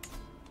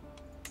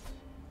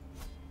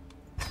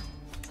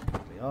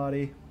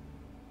 Cagliari.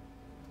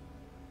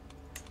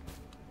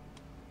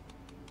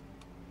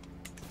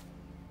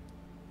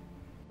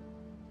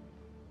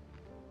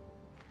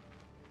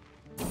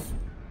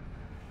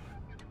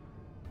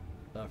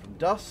 From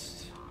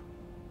Dust.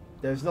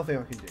 There's nothing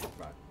I can do.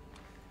 Right.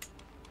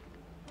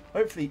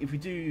 Hopefully, if we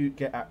do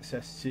get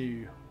access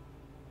to,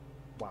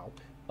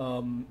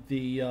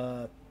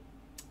 the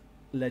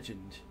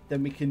legend,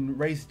 then we can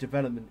raise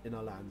development in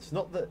our lands.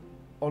 Not that,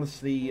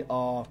 honestly,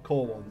 our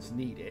core ones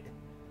need it.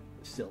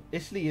 But still,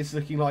 Italy is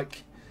looking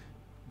like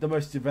the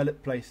most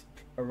developed place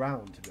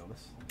around, to be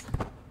honest.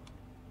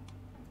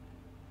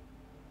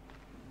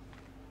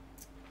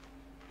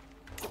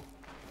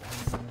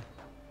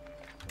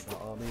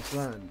 About Army's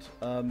land.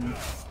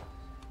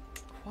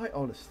 Quite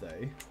honest though,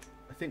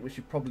 I think we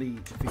should probably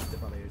defeat the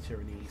Valeo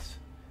Tyrannies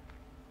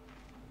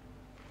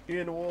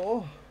in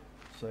war.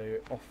 So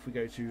off we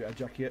go to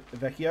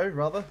Vecchio,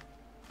 rather.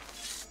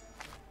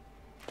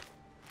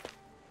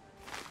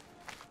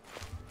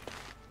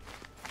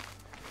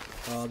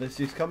 This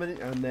is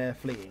coming and they're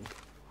fleeing.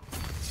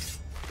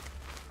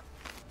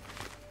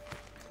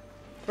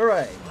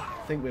 Hooray!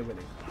 I think we're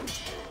winning.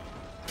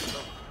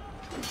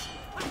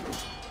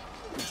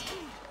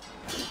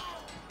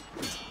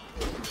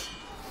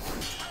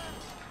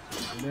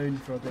 Known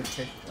for our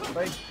dedication to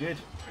space. Good.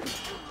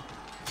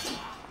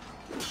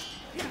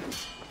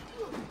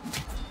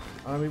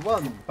 And we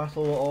won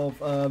Battle of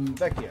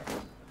Vecchio.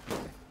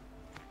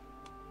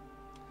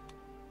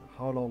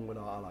 How long will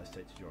our allies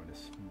take to join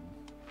us?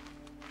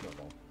 Not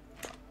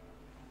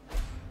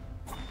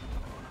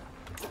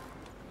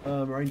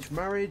long. Arranged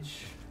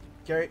marriage.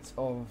 Gerrit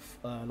of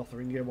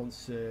Lotharingia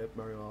wants to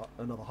marry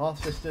another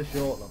half sister.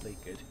 Sure, lovely,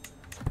 good.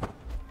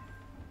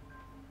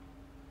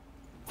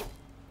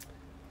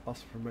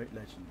 Us promote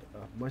legend.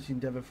 Mighty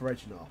endeavour for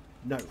Reginar.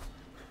 No.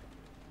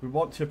 We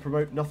want to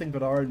promote nothing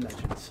but our own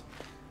legends.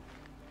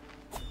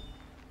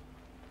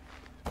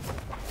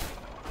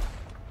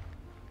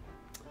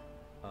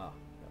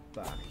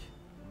 Back.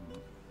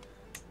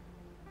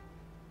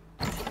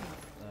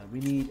 We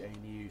need a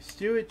new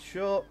steward,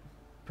 sure.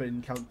 Put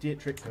in Count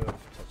Dietrich of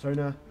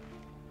Tortona.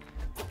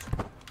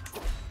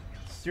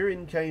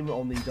 Styrian came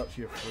on the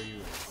Duchy of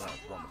Friuli.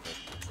 That's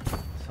wonderful.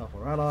 Let's help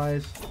our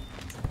allies.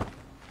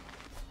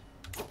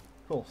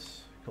 Of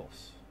course.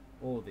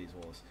 All of these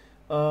wars.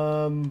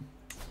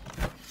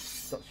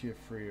 Duchy of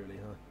Friuli,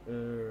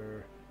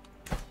 huh?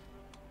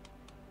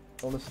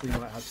 Honestly,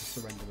 might have to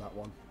surrender that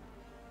one.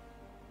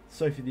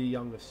 Sophie the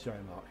Young of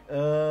Steinmark.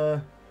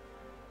 Oh,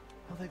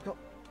 they've got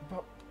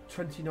about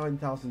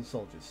 29,000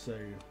 soldiers, so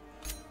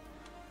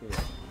yeah.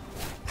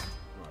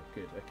 Right,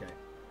 good, okay.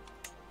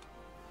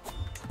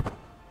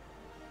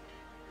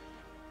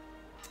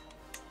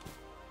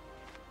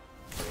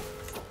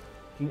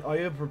 King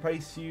Ayub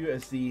replace you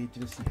as the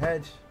dynasty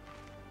head.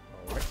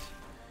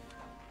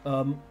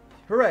 Alright.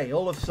 Hooray,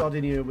 all of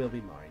Sardinia will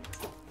be mine.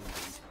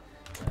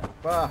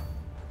 Bah!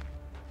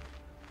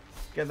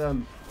 Get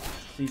them.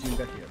 Sieging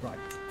Vecchio. Right.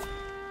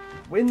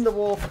 Win the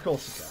war for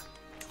Corsica.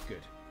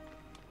 Good.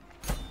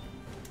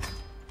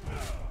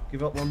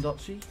 Give up one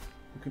duchy.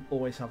 We can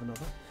always have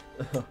another.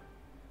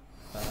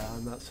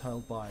 And that's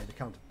held by the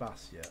Count of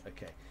Bastia.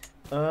 Okay.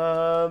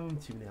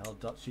 Too many held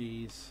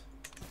duchies.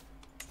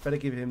 Better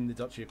give him the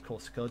Duchy of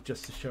Corsica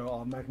just to show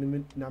our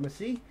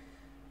magnanimity.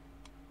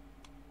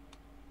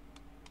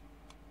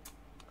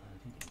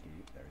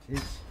 There it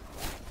is.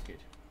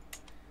 Good.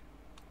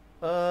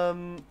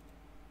 Imperial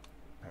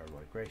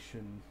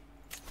migration.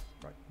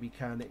 Right, we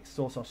can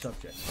extort our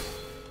subjects.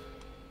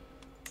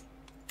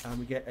 And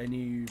we get a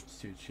new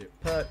stewardship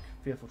perk.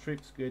 Fearful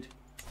troops, good.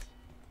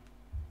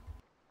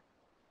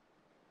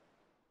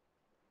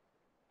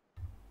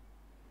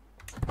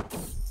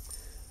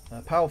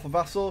 Powerful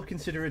vassal,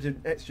 consider it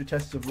an extra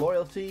test of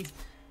loyalty.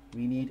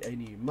 We need a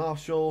new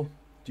marshal.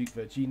 Duke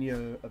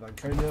Virginio of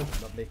Ancona,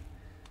 lovely.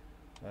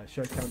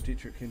 Show Count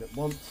Dietrich at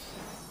once.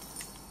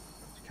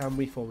 Can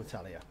we form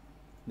Italia?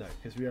 No,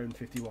 because we own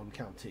 51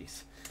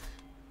 counties.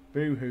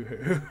 Boo hoo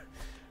hoo.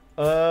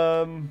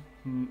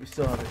 We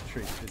still have a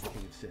truce with the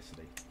King of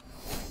Sicily.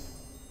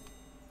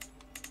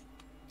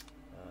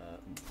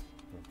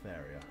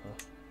 Bavaria, huh?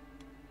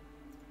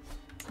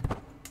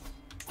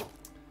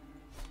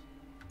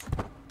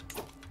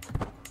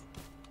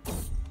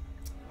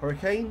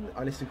 Hurricane,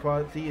 I listen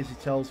quietly as he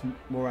tells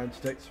more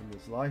anecdotes from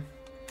his life.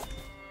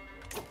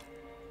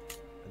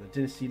 And the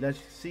dynasty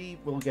legacy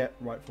will get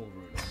rightful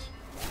rulers.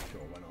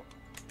 Sure, why not?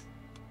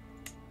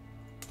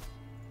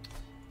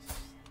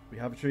 We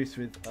have a truce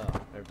with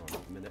everyone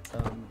at the minute.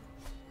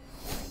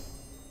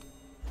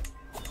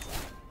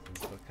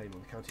 Claim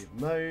on the county of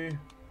Mo.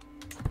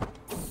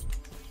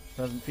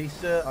 Fervent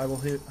feaster, I will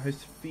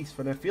host a feast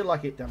when I feel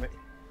like it, damn it.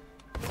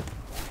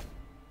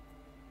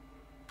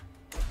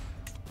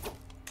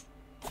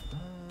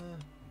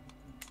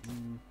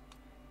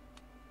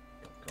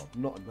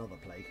 Not another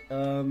plague.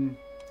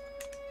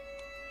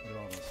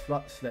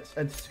 Flux. Let's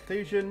enter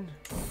seclusion.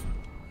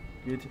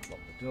 Good. Lock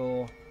the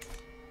door.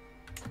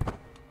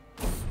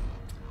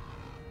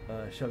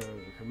 Shadow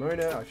over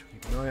Cremona. I shall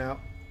keep an eye out.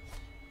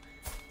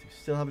 Do we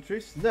still have a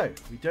truce? No,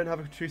 we don't have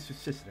a truce with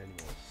Sicily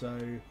anymore. So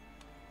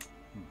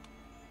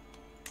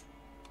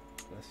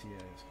let's see.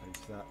 Let's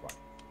that. Right.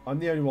 I'm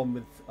the only one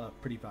with a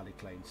pretty valid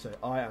claim, so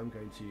I am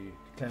going to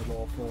declare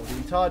war for the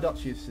entire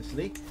Duchy of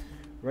Sicily.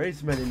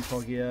 Raise men in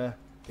Foggia.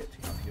 Get to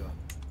Capua.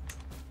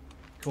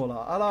 Call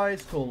our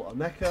allies, call our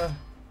Mecca.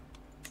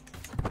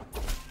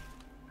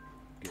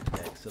 Good,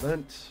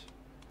 excellent.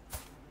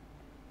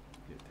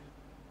 Good.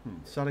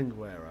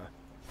 Salinguera.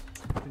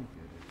 Pretty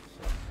good.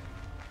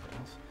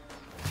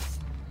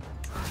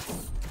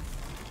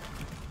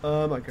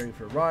 I'm going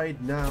for a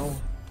ride now.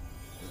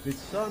 A good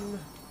son.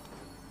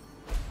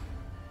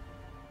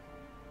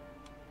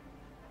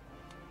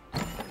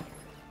 Why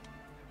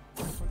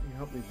don't you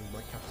help me with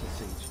my capital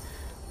siege?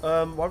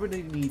 Why would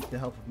I need the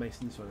help of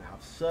masons when I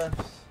have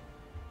serfs?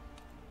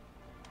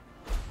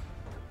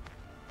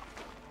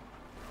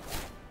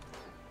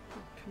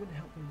 Come and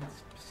help me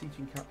with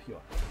besieging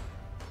Capua.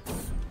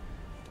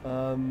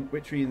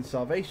 Witchery and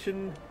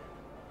Salvation.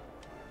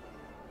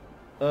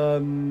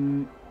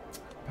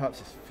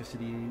 Perhaps it's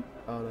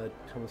Ficiniana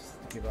Thomas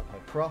to give up her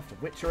craft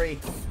of witchery.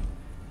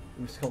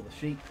 We must call the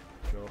sheep.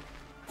 Sure.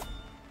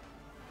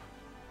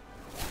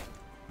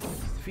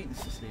 Let's defeat the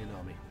Sicilian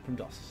army from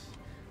Dos.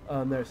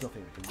 There's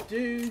nothing we can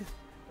do.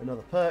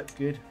 Another perk,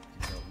 good.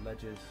 Detailed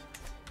ledgers.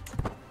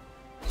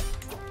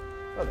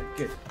 Oh, then,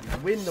 good.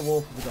 We win the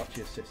war for the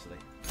Duchy of Sicily.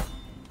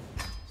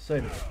 So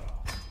good.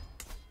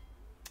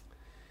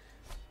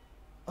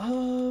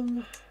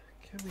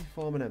 Can we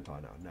form an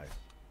empire now? No.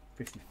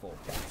 54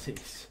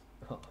 counties.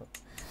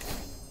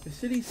 The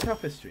city's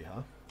tapestry,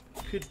 huh?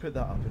 Could put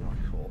that up in our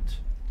court.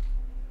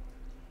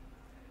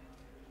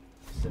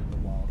 Instead of the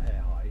wild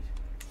hare hide.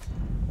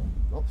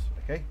 Not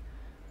okay.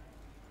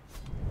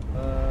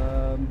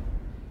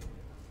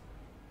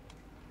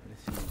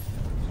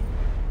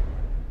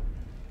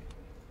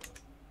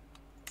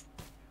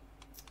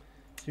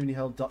 Too many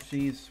held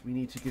duchies. We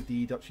need to give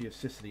the Duchy of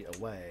Sicily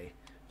away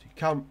to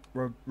Count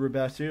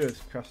Roberto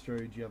as Castro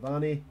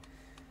Giovanni.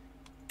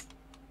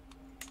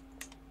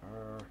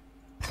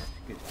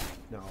 Good.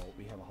 Now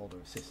we have a holder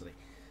of Sicily.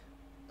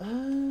 We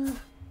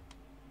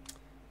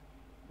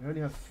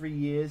only have 3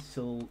 years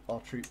till our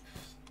troops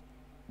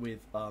with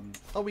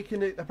oh, we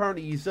can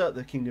apparently usurp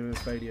the Kingdom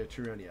of Balia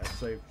Turonia,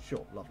 so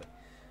sure, lovely.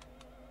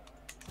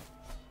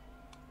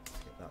 Let's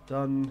get that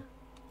done.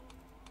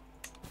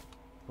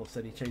 Of course,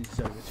 then he changes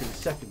over to his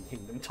second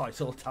kingdom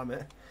title, damn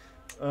it.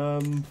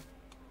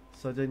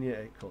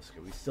 Sardinia,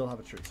 Corsica, we still have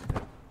a truce with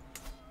him.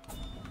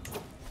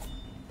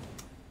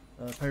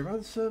 Pay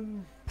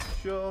ransom.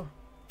 sure.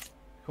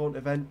 Court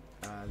event,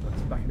 and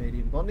that's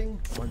Bacchanalian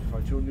bonding. Mind if I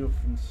join you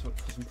for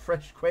some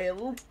fresh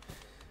quail?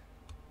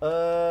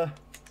 Let's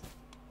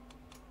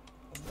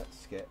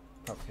get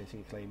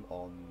fabricating a claim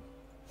on,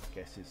 I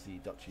guess it's the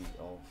Duchy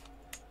of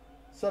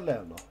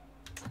Salerno.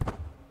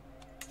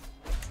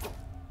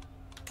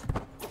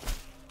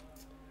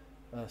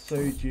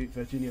 So Duke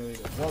Virginio in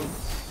at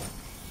once.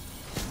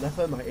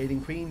 Nefer, my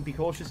aiding queen, be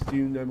cautious,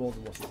 do no more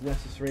than what is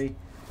necessary.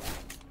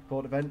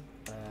 Court event.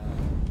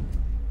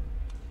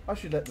 I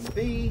should let them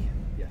be,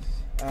 yes.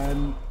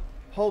 And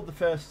hold the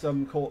first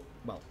court,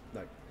 well,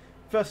 no.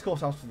 First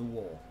court out of the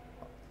war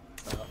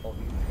of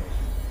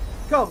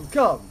unification.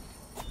 Come!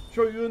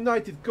 Show you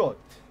united court.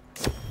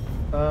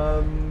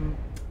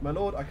 My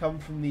lord, I come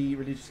from the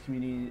religious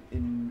community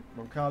in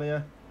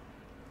Roncalia.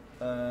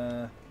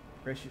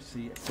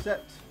 Graciously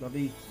accept.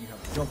 Lovely, you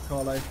have the job,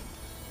 Carlo.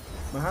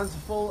 My hands are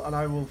full and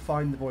I will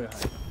find the boy at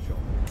home. Sure,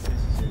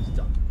 this is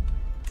done.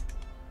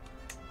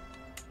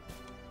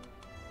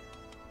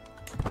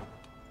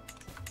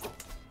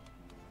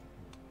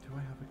 Do I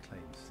have a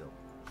claim still?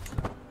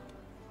 No.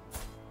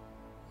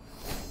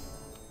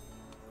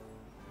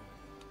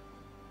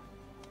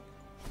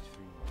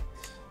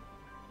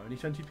 Only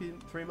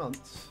 23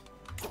 months.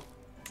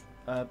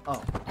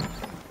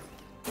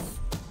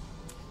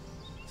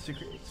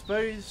 Secret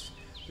exposed.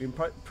 We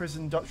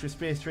imprisoned Duchess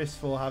Beatrice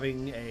for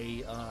having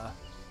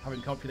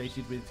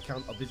copulated with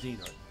Count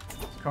Obizino.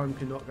 This crime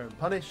cannot go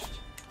unpunished.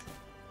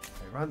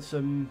 A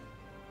ransom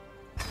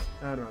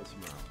and a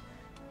ransom round.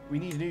 We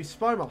need a new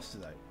spy master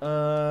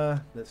though.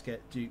 Let's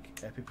get Duke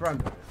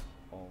Epibrando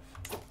of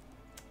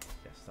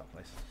that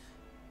place.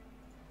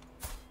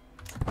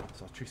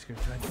 So our truce going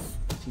to end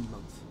 18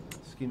 months.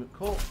 Scheme at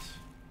court.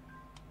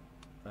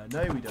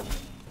 No, we don't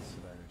need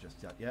Salerno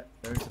just yet.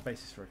 There is a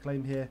basis for a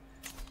claim here.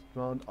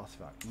 Command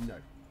artifact. No.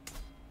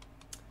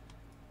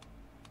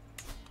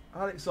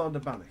 Alexander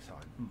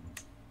Bannatyne.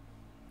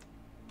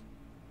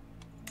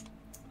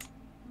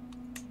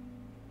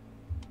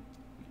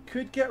 We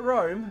could get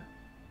Rome.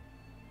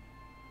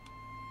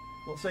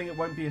 Not saying it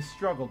won't be a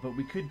struggle, but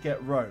we could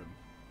get Rome.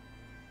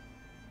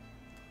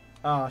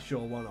 Ah,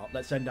 sure, why not?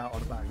 Let's end out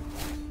on a bang.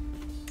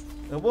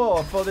 The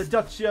war for the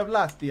Duchy of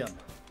Latium.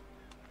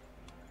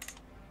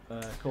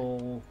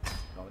 Call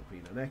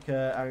Queen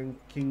Aneka and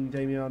King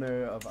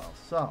Damiano of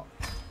Alsace.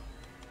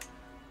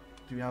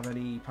 Do we have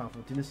any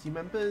powerful dynasty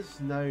members?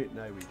 No, we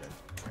don't.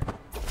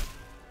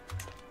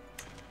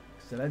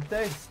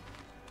 Excelente.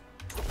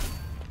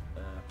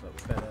 But we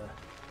better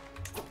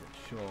make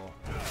sure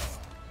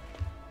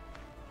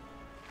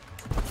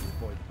we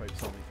avoid the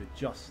Pope's army for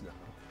just now.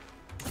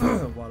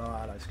 While our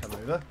allies come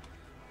over.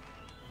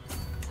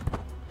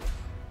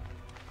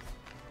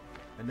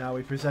 And now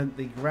we present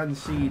the Grand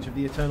Siege of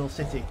the Eternal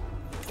City.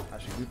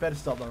 Actually, we better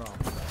stop their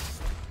army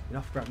first.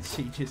 Enough Grand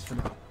Sieges for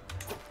now.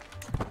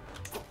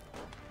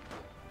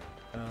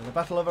 The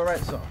Battle of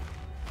Arezzo.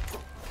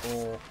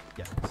 Or,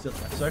 yeah, still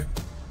Arezzo.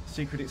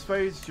 Secret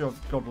exposed, your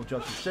God will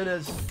judge the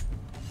sinners.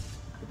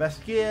 The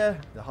best gear,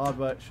 the hard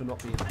work shall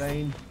not be in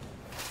vain.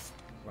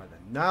 Right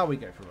then, now we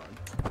go for Rome.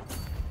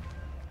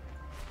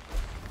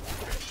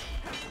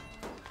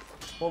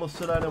 All of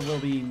Salerno will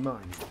be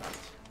mine, in fact.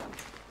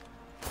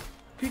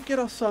 Could get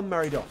our son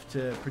married off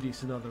to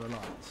produce another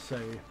alliance, so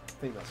I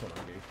think that's what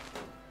I'm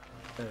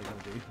going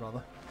to do,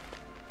 rather.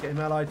 Get him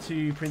allied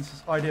to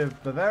Princess Ida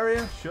of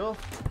Bavaria, sure.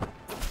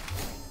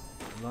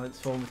 Alliance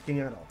formed with King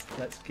Adolf.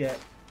 Let's get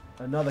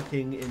another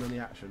king in on the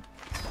action.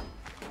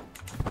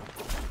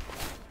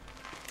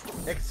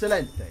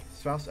 Excelente.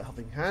 Spouse a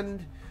helping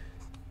hand.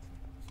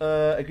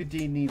 A good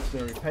deed needs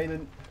no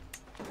repayment.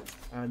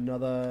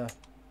 Another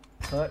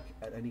perk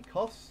at any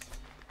cost.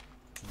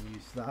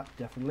 Use that,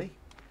 definitely.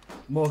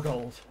 More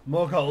gold.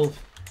 More gold.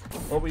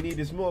 All we need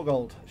is more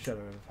gold.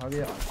 Shadow of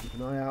Pavia. I'll keep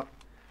an eye out.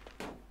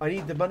 I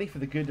need the money for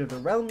the good of the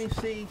realm, you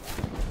see.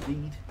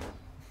 Indeed.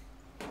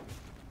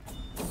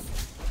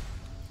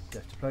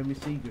 Death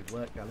diplomacy. Good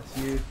work,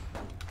 LSU.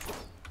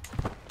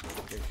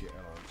 Negotiate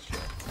alliance.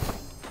 Sure.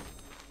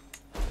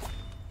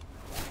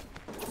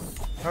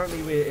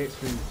 Apparently we're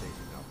experiencing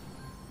now.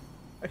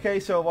 Okay,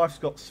 so our wife's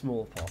got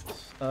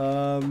smallpox.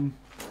 Now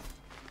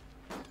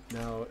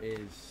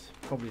is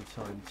probably the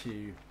time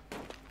to...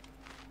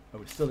 Oh,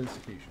 we're still in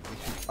seclusion. We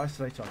should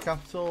isolate our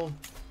capital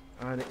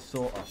and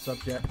extort our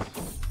subjects.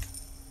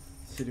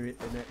 Consider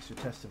it an extra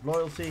test of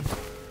loyalty.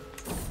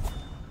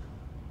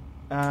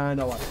 And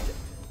our wife's dead.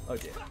 Oh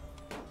dear.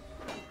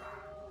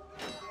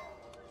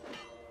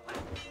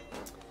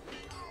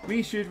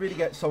 We should really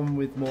get someone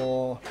with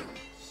more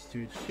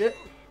stewardship.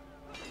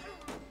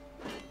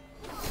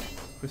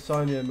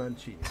 Crisania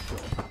Mancini, sure.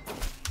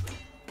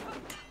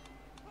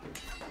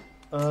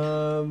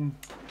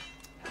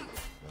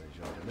 Manage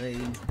our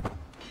domain.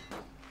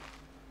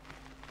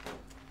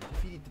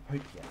 Defeated the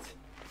Pope yet?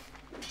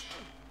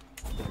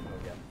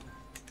 Not yet.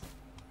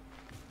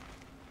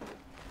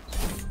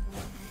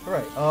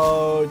 Alright,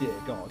 oh dear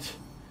God.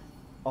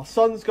 Our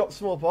son's got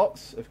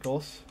smallpox, of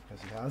course, as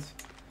he has.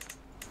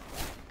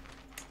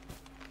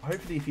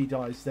 hopefully if he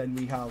dies, then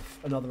we have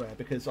another heir,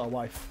 because our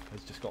wife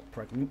has just got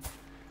pregnant.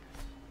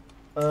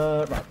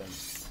 Right then.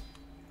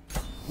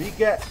 We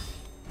get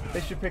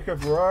Bishopric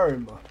of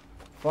Rome.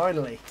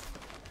 Finally.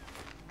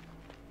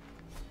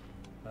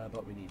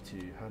 But we need to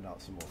hand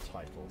out some more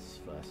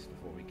titles first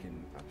before we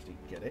can actually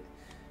get it.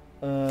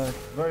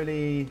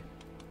 Voli.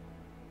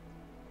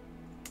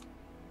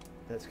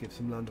 Let's give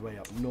some land away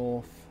up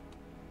north.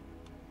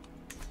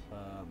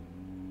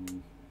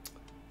 Give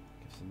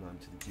some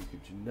land to the Duke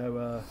of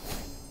Genoa.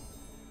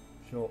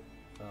 Sure.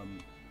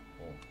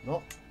 Or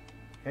not.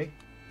 Okay.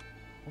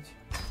 What?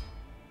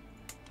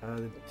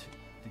 And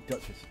the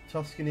Duchess of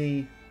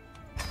Tuscany.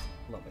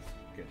 Lovely.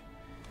 Good.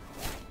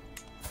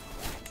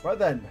 Right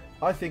then.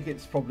 I think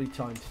it's probably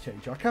time to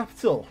change our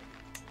capital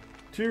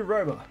to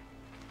Roma.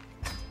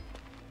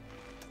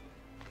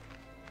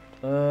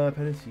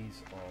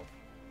 Penalties of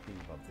being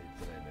above the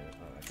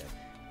okay.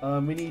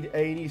 We need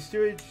a new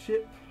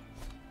stewardship,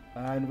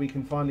 and we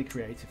can finally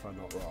create, if I'm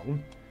not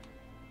wrong.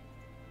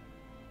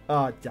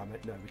 Ah, damn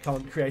it! No, we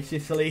can't create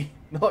Italy.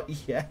 Not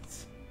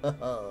yet.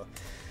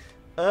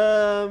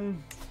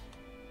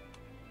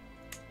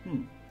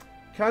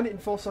 Can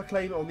enforce our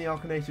claim on the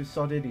Archonate of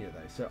Sardinia,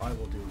 though, so I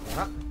will do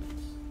that.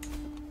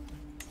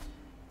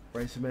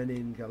 Raise some men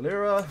in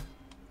Galura.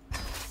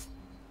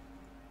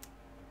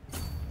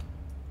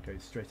 Go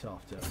straight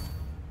after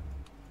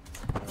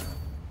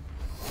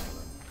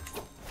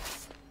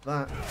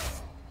that.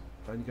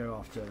 And go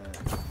after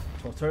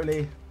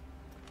Tortoli.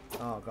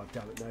 Oh, god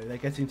damn it, no, they're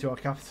getting to our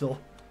capital.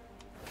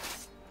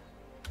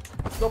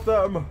 Stop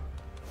them!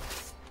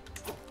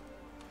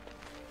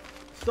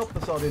 Stop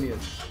the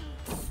Sardinians.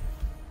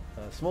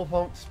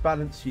 Smallpox,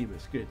 balanced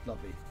humours. Good,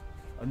 lovely.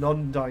 A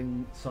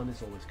non-dying son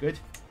is always good.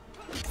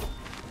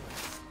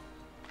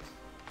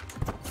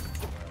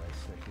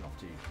 Snaking off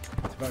to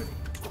Tivoli.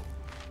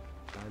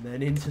 And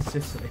then into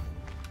Sicily.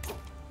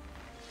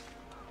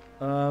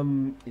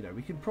 You know,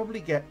 we can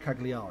probably get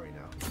Cagliari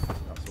now. So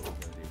that's what we're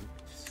going to do.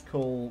 Just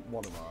call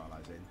one of our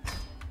allies in.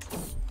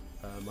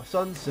 My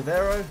son,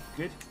 Severo.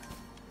 Good.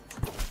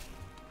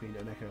 Queen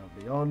Oneka of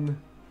Leon.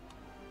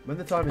 When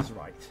the time is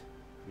right,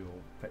 we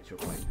will fetch your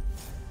claim.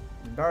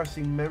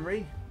 Embarrassing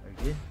memory. Oh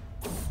dear.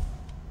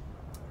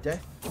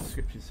 Death. The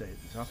scriptures say it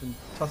has happened.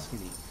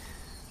 Tuscany.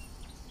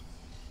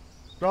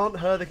 Grant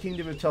her the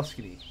kingdom of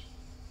Tuscany.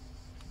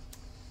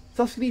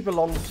 Tuscany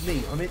belongs to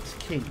me. I'm its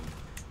king.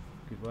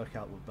 Good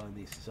workout will burn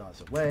these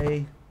desires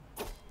away.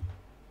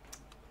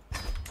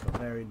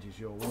 Barbarian is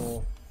your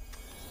war.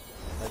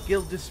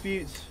 Guild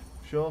dispute.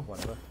 Sure,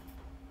 whatever.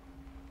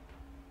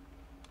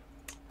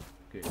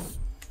 Good.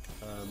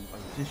 I'm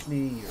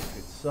Tishni, you're a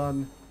good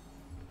son.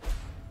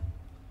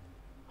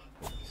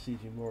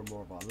 Besieging more and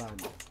more of our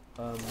land.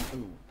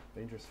 Ooh,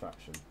 dangerous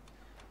faction.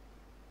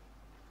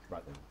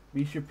 Right then.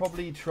 We should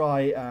probably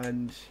try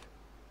and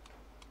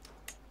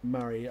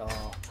marry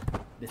our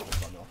little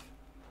son off.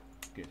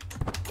 Good.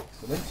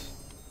 Excellent.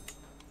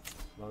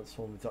 Lance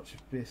form the Dutch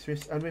of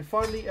Beatrice. And we're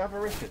finally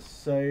avaricious.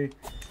 So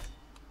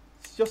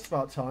it's just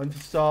about time to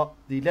start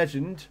the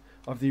legend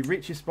of the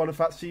richest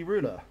Bonifazzi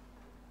ruler.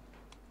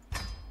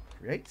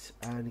 Create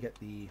and get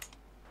the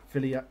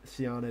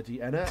Feliciana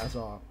di Enna as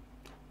our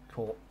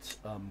court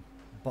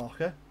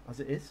barker, as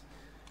it is.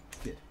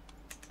 Good.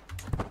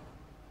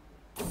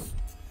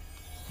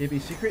 Here be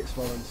secrets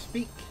while I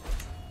speak.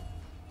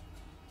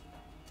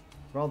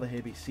 Rather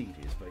here be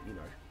sieges, but you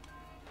know,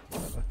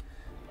 whatever.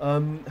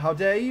 How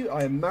dare you?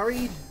 I am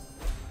married.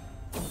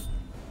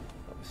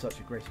 That was such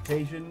a great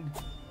occasion.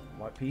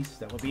 White peace.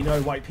 There will be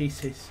no white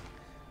pieces.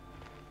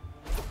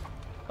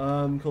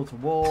 Call to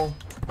war.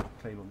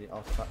 Claim on the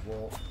artifact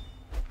wall.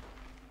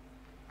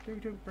 No,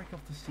 don't break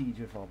off the siege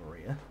of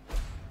Arborea.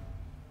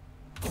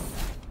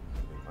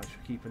 I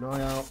should keep an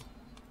eye out.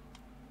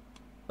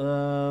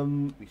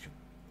 We should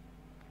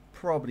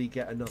probably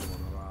get another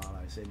one of our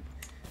allies in.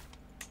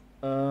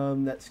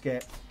 Let's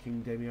get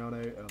King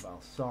Damiano of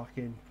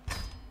Alsarkin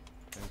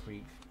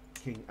and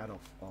King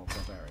Adolf of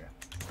Bavaria.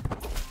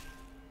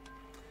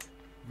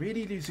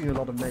 Really losing a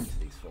lot of men to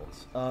these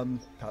forts.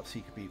 Perhaps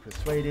he could be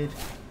persuaded.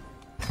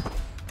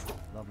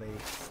 Lovely.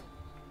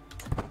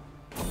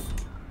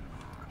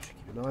 Should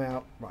keep an eye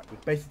out. Right,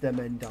 we've baited their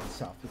men down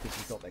south because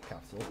we've got their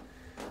capital.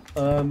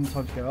 Time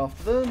to go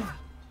after them.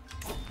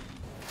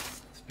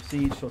 Let's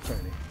besiege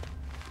Tortoni.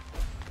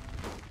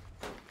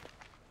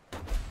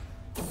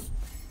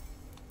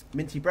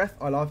 Minty breath.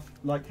 I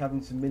like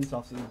having some mint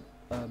after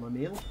my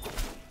meal.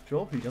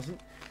 Sure, who doesn't?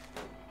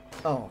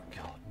 Oh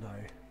god, no.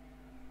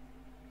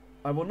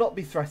 I will not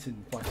be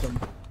threatened by some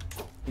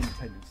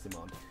independence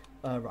demand.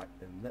 Right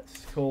then,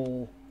 let's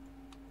call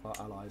our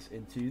allies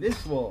into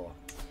this war.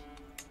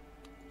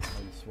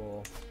 This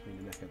war, Queen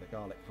Oneka, the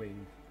Garlic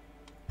Queen.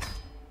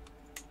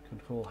 Can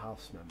call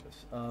house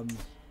members.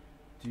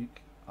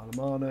 Duke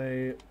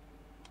Alamano.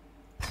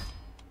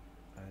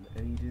 And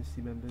any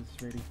dynasty members,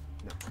 really?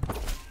 No.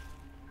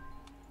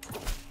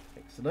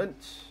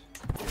 Excellent.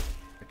 Good.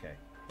 Okay,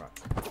 right.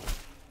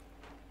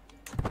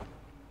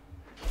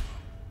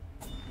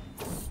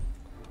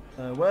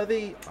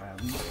 Worthy? I am.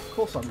 Of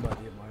course I'm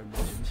worthy of my own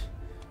legend.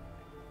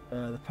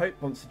 The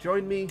Pope wants to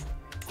join me,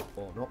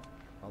 or not,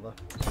 other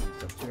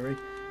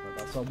Right,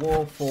 that's our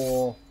war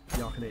for the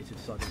Archanated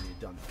Sardinia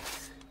done.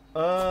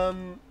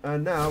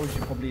 And now we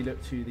should probably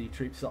look to the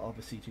troops that are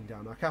besieging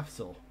down our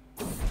capital.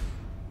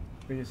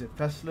 Bring us in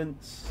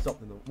pestilence, stop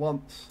them at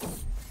once.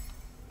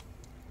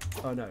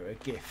 Oh no, a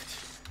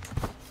gift.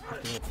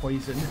 More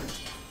poison.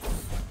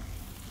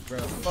 Grow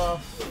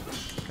fast.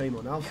 Claim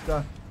on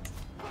Ulster.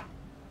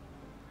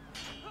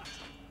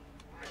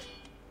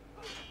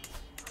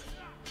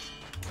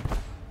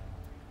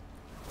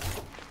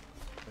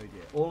 Oh dear.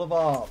 All of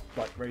our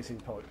raising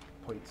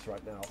points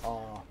right now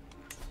are.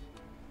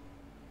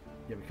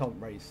 Yeah, we can't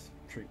raise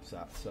troops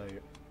at, so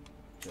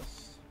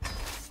just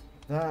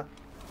that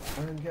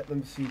and get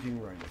them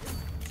besieging Rome again.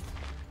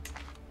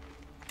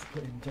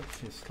 Put in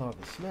Duchess Clara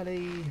the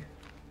Smelly,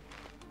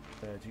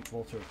 Duke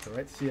Walter of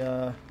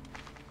Florencia,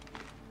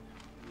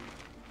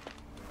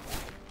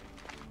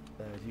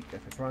 Duke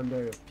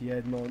Epifrando of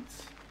Piedmont,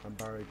 and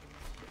Baron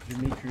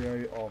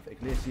Demetrio of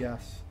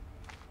Iglesias.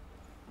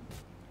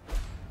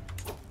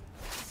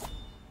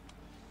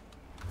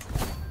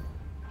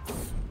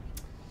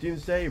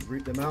 Doomsday,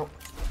 root them out.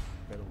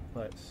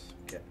 Let's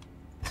get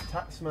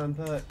Taxman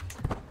perk.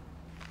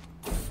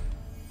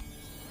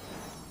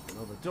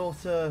 Another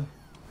daughter.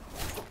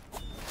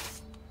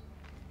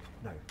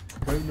 No,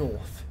 go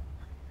north.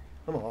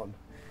 Come on.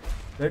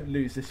 Don't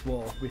lose this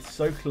war. We're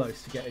so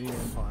close to getting an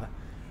empire.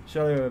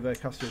 Shadow over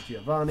Castel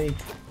Giovanni.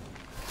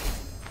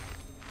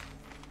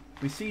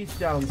 We siege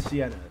down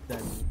Siena,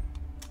 then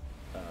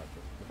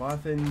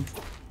Leviathan.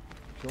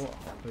 Sure,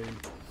 Harpoon.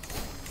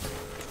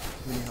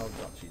 Too many held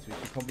duchies. We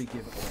should probably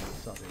give it all to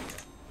Sardinia.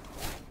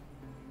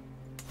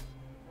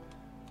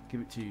 Give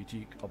it to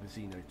Duke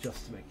Obizzino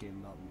just to make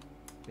him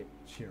a bit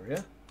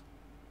cheerier.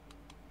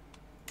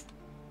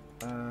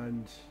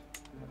 And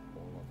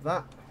all of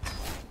that.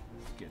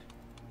 Good.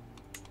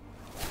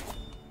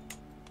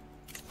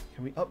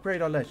 Can we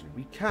upgrade our legend?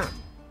 We can,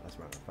 as a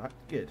matter of fact.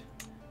 Good.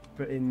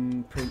 Put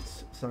in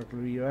Prince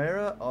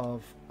Sangliera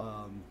of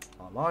our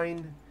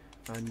line,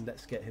 and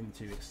let's get him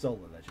to extol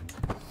the legend.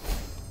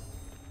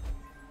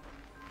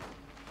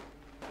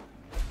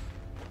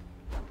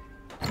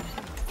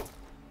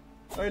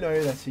 Oh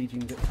no, they're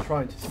sieging,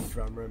 trying to siege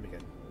around Rome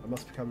again. I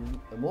must become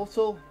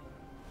immortal.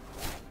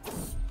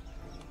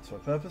 That's my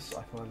purpose.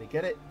 I finally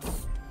get it.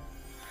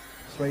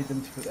 Persuade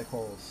them to put their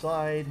quarrels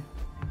aside.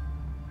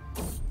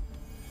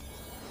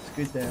 It's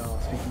good they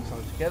are speaking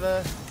time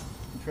together.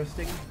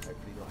 Interesting.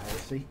 Hopefully not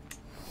heresy.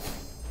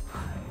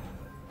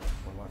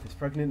 My wife is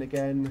pregnant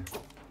again.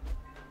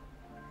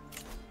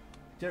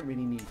 We don't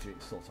really need to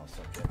extort our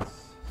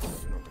subjects, so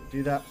we're not going to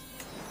do that.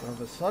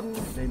 Another son,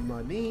 named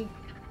by me.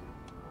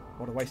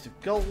 What a waste of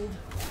gold.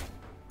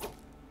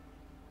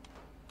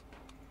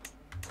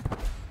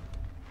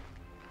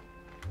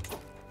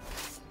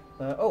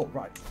 Oh,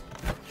 right.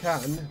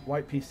 Can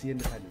white peace the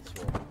independence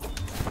war.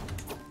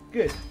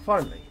 Good,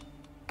 finally.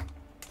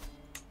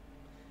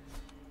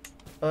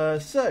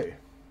 So,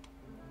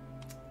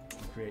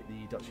 create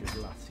the Duchy of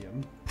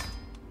Latium.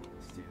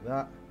 Let's do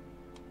that.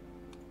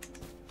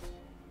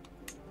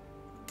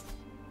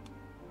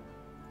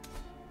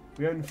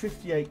 We own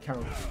 58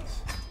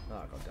 counties.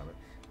 Oh, god damn it.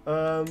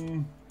 I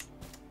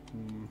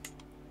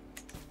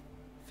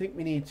think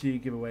we need to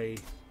give away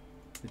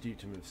the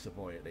Dukedom of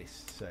Savoy at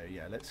least. So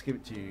yeah, let's give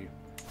it to.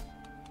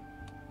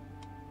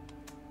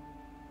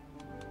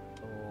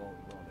 Or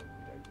rather,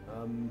 we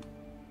don't.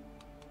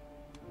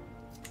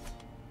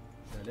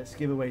 No, let's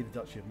give away the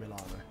Duchy of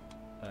Milano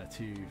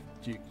to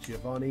Duke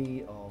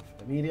Giovanni of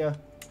Emilia.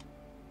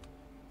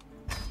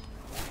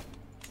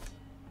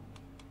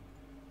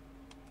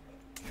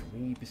 Can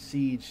we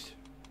besiege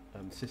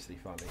Sicily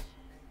finally?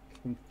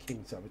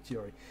 King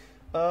Salvatore.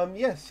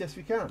 Yes,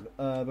 we can.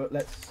 But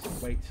let's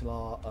wait till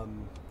our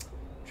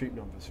troop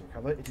numbers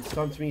recover. It is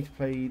time for me to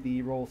play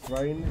the Royal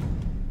Throne.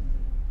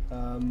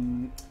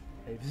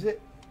 A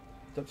visit.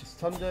 Duchess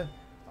Tunda.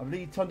 I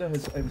believe Tunda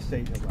has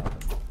overstayed her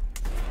welcome.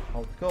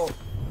 Hold the court.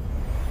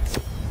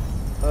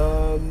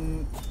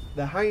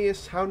 They're hanging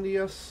us, hounding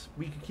us.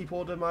 We can keep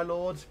order, my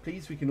lord.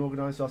 Please, we can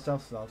organise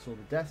ourselves without all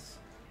the deaths.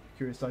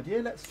 Curious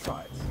idea. Let's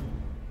try it.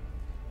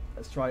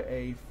 Let's try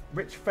a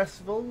rich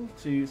festival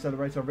to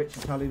celebrate our rich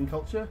Italian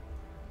culture.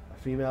 A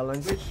female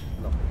language.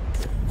 Lovely.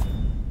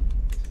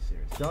 This is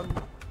serious done.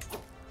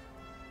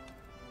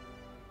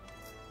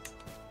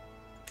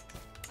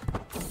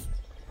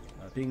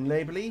 Being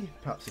neighbourly,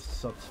 perhaps a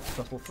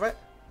subtle threat.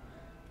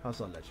 How's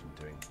our legend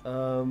doing?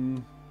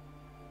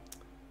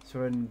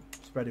 So in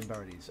spread in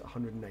Baronies,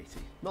 180.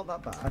 Not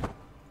that bad.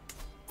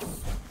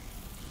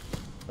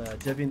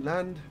 Deviant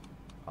land.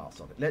 Ah,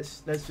 solid.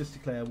 Let's just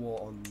declare war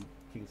on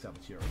King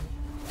Salvatore.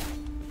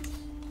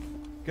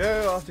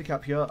 Go after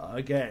Capua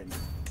again.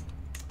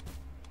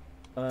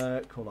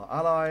 Call our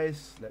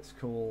allies. Let's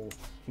call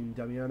King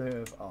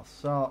Damiano of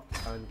Alsace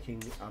and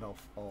King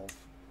Adolf of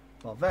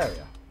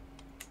Bavaria.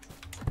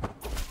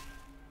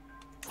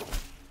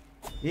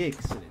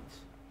 Excellent.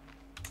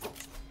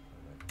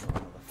 Not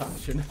another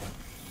faction.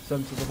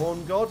 Sons of the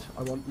Horn God.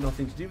 I want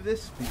nothing to do with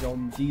this.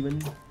 Begone,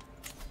 demon.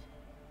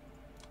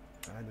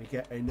 And we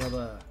get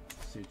another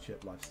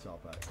stewardship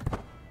lifestyle back.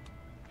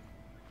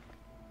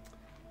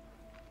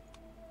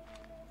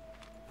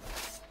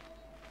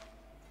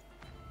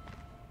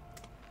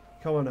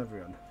 Come on,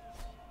 everyone.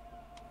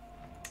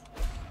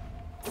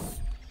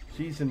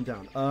 She's him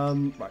down.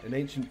 Right, an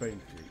ancient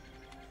bone flute.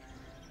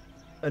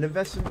 An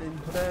investment in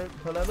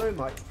Palermo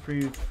might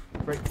prove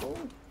grateful.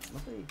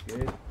 Nothing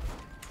good.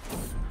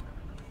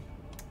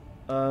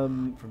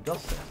 From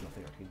Dust, there's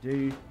nothing I can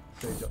do.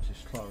 So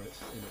Duchess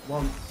Claret's in at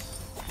once.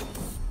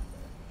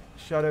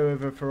 Shadow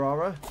over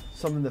Ferrara.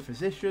 Summon the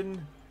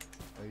physician.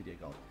 Oh dear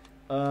God.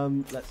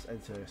 Let's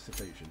enter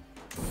seclusion.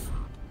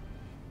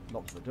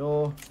 Lock the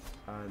door.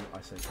 And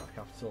I save our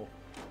capital.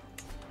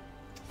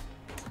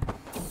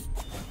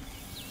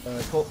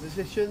 Court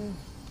physician.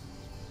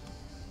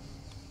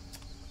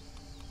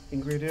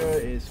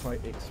 Ingridia is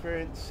quite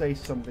experienced. Say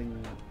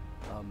something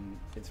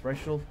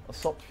inspirational. A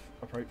soft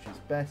approach is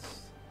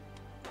best.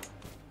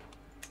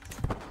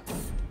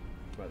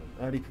 Well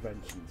then, early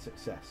prevention,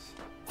 success.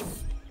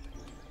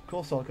 Of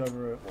course, I'll go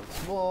over it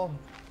once more.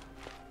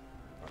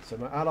 Right, so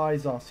my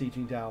allies are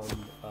sieging down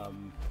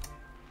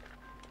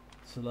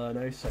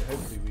Salerno, so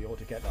hopefully we ought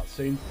to get that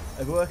soon.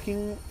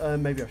 Overworking,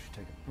 maybe I should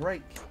take a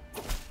break.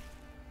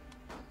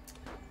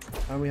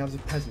 And we have the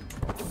peasant,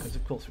 because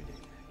of course we do.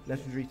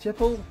 Legendary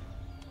tipple.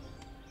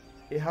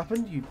 It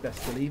happened, you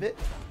best believe it.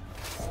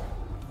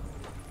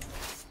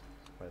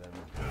 Right then,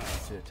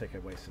 to take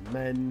away some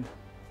men,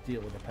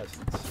 deal with the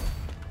peasants.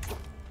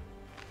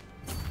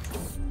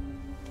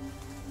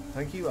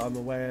 Thank you, I'm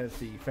aware of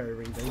the fairy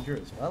ring danger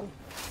as well.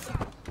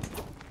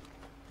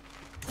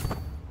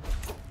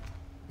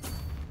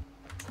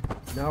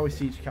 Now we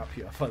siege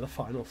Capua for the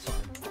final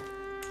time.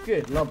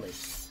 Good, lovely.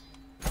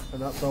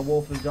 And that's our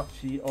war for the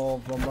Duchy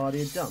of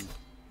Lombardia done.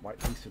 White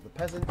peace of the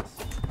peasants.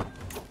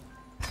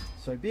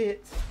 So be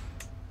it.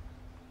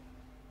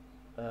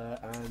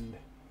 And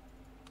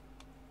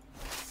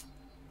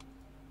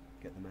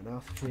get the men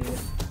out of here.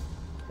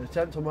 An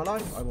attempt on my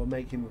life, I will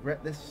make him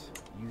regret this.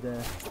 You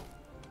there.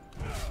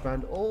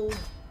 Expand all.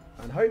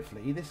 And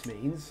hopefully this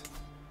means...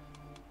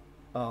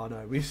 Oh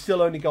no, we've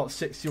still only got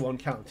 61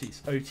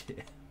 counties. Oh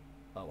dear.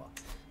 Oh well.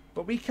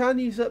 But we can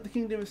use up the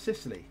Kingdom of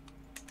Sicily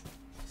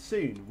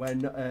soon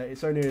when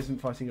its owner isn't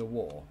fighting a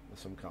war of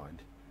some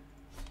kind.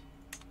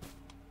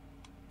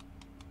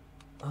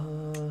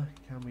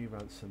 Can we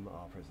ransom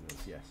our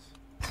prisoners? Yes.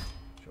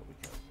 Sure we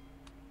can.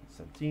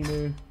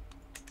 Santino.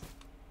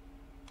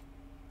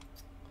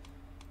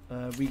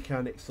 We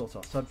can extort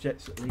our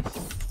subjects at least.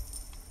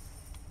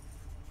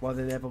 While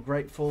they're never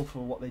grateful for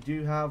what they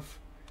do have.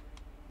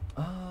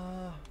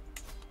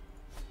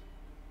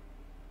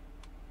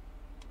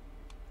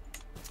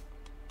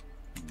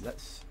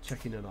 Let's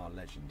check in on our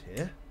legend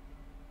here.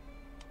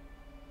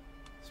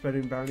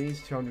 Spreading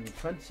baronies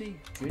 220.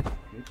 Good,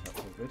 that's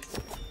all good.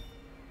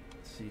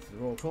 Let's see to the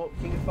Royal Court.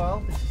 King of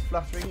File. This is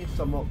flattering if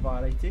somewhat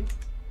violating.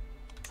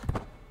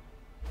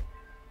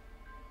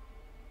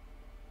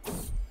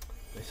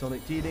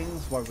 Masonic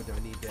dealings. Why would I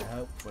need their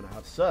help when I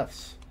have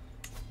serfs?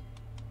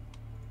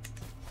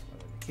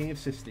 The King of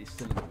Sicily is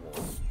still in the war.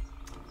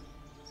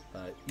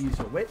 Use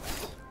your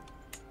wits.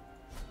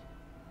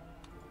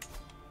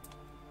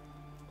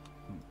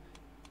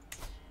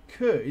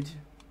 Could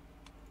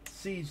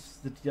siege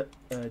the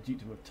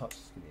Dukedom of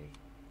Tuscany,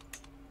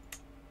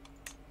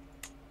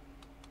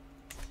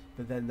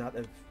 but then that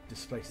have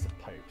displaced the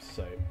Pope,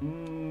 so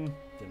don't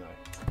know.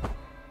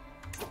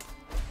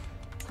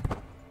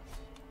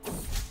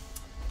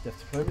 Death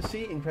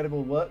diplomacy,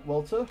 incredible work,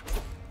 Walter.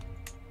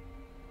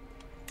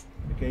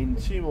 We gain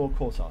 2 more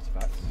court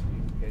artifacts.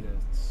 We gain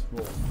a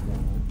small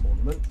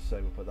ornament, so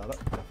we'll put that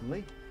up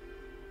definitely.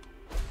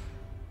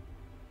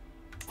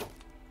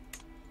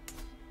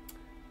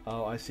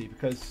 Oh, I see,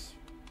 because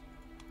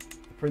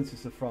the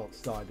Princess of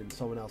France died and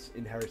someone else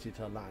inherited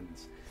her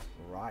lands.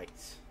 Right,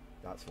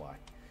 that's why.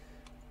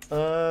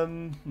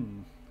 Invade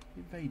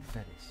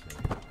Venice,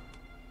 maybe.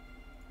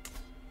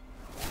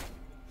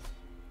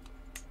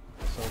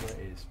 Sona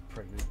is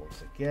pregnant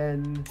once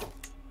again.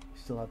 We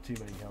still have too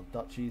many held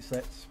duchies.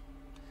 Let's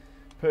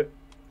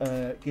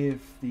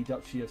give the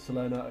Duchy of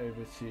Salerno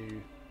over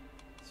to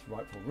its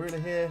rightful ruler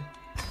here,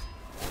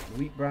 the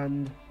wheat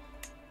brand.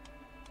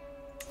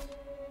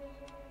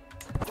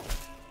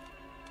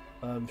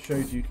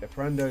 Show Duke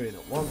Eperando in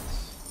at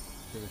once.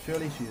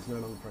 Prematurely, she is no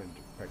longer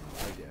pregnant.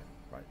 Oh dear.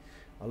 Right.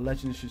 Our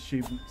legend should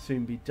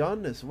soon be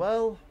done as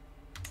well.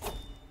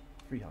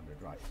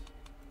 300, right.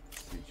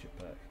 Stewardship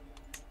perk.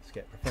 Let's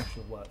get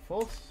professional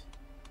workforce.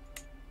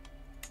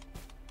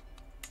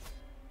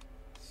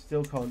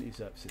 Still can't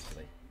usurp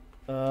Sicily.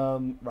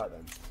 Right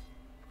then.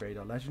 Upgrade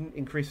our legend.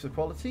 Increase the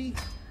quality.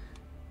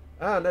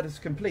 And let us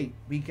complete.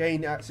 We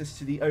gain access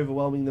to the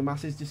overwhelming the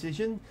masses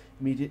decision,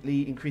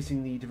 immediately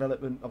increasing the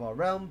development of our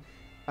realm,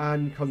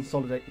 and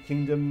consolidate the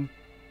kingdom,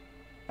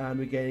 and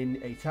we gain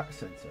a tax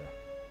centre.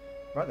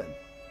 Right then.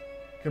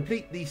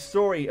 Complete the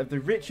story of the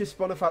richest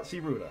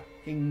Bonifazi ruler,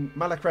 King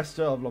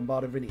Malacresta of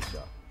Lombardo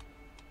Venetia.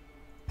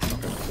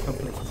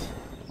 Complete.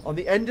 On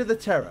the end of the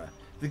terror,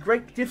 The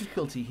great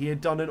difficulty he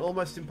had done an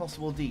almost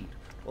impossible deed.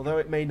 Although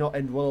it may not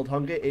end world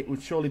hunger, it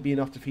would surely be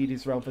enough to feed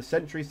his realm for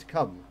centuries to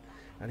come.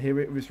 And here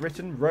it was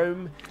written,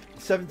 Rome,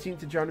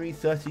 17th of January,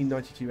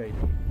 1392 AD.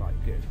 Right,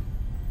 good.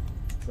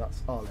 So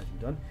that's our legend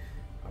done.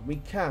 And we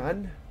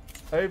can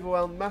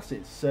overwhelm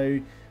masses. So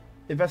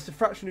invest a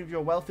fraction of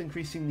your wealth,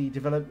 increasing the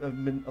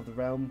development of the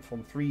realm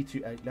from 3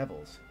 to 8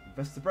 levels.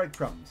 Invest the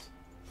breadcrumbs.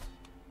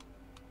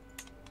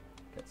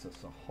 Gets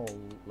us a whole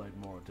load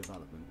more of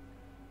development.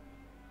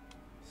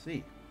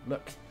 See,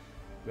 look.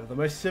 We are the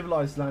most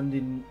civilized land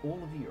in all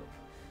of Europe.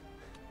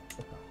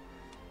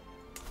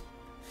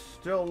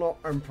 Still not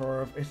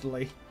Emperor of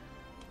Italy.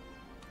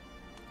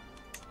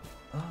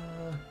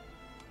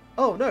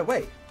 Oh, no,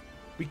 wait.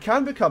 We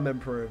can become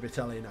Emperor of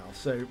Italy now.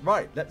 So,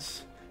 right,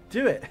 let's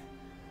do it.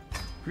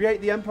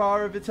 Create the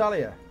Empire of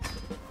Italia.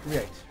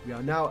 Create. We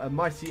are now a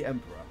mighty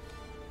emperor.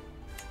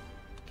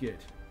 Good.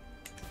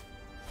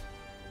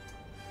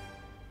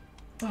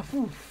 Oh,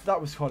 whew,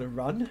 that was quite a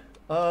run.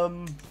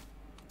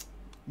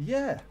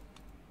 Yeah.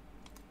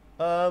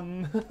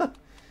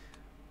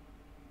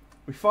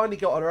 We finally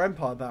got our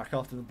empire back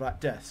after the Black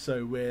Death,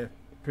 so we're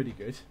pretty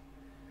good.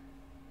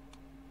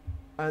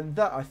 And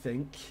that, I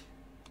think,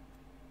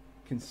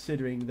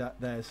 considering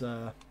that there's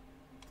no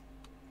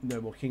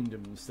more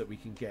kingdoms that we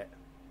can get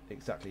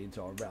exactly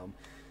into our realm,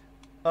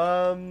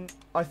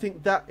 I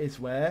think that is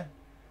where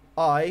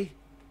I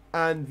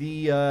and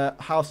the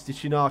House di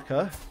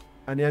Cinarca,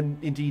 and then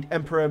indeed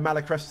Emperor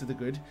Malacresta the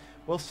Good,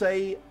 will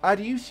say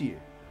adieu to you.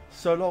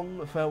 So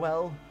long,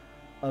 farewell,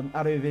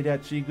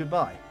 arrivederci,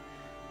 goodbye.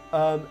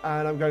 And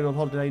I'm going on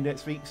holiday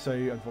next week, so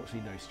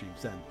unfortunately no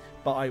streams then.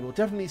 But I will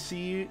definitely see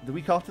you the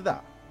week after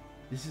that.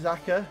 This is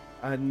Akka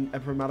and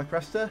Emperor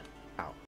Malacresta, out.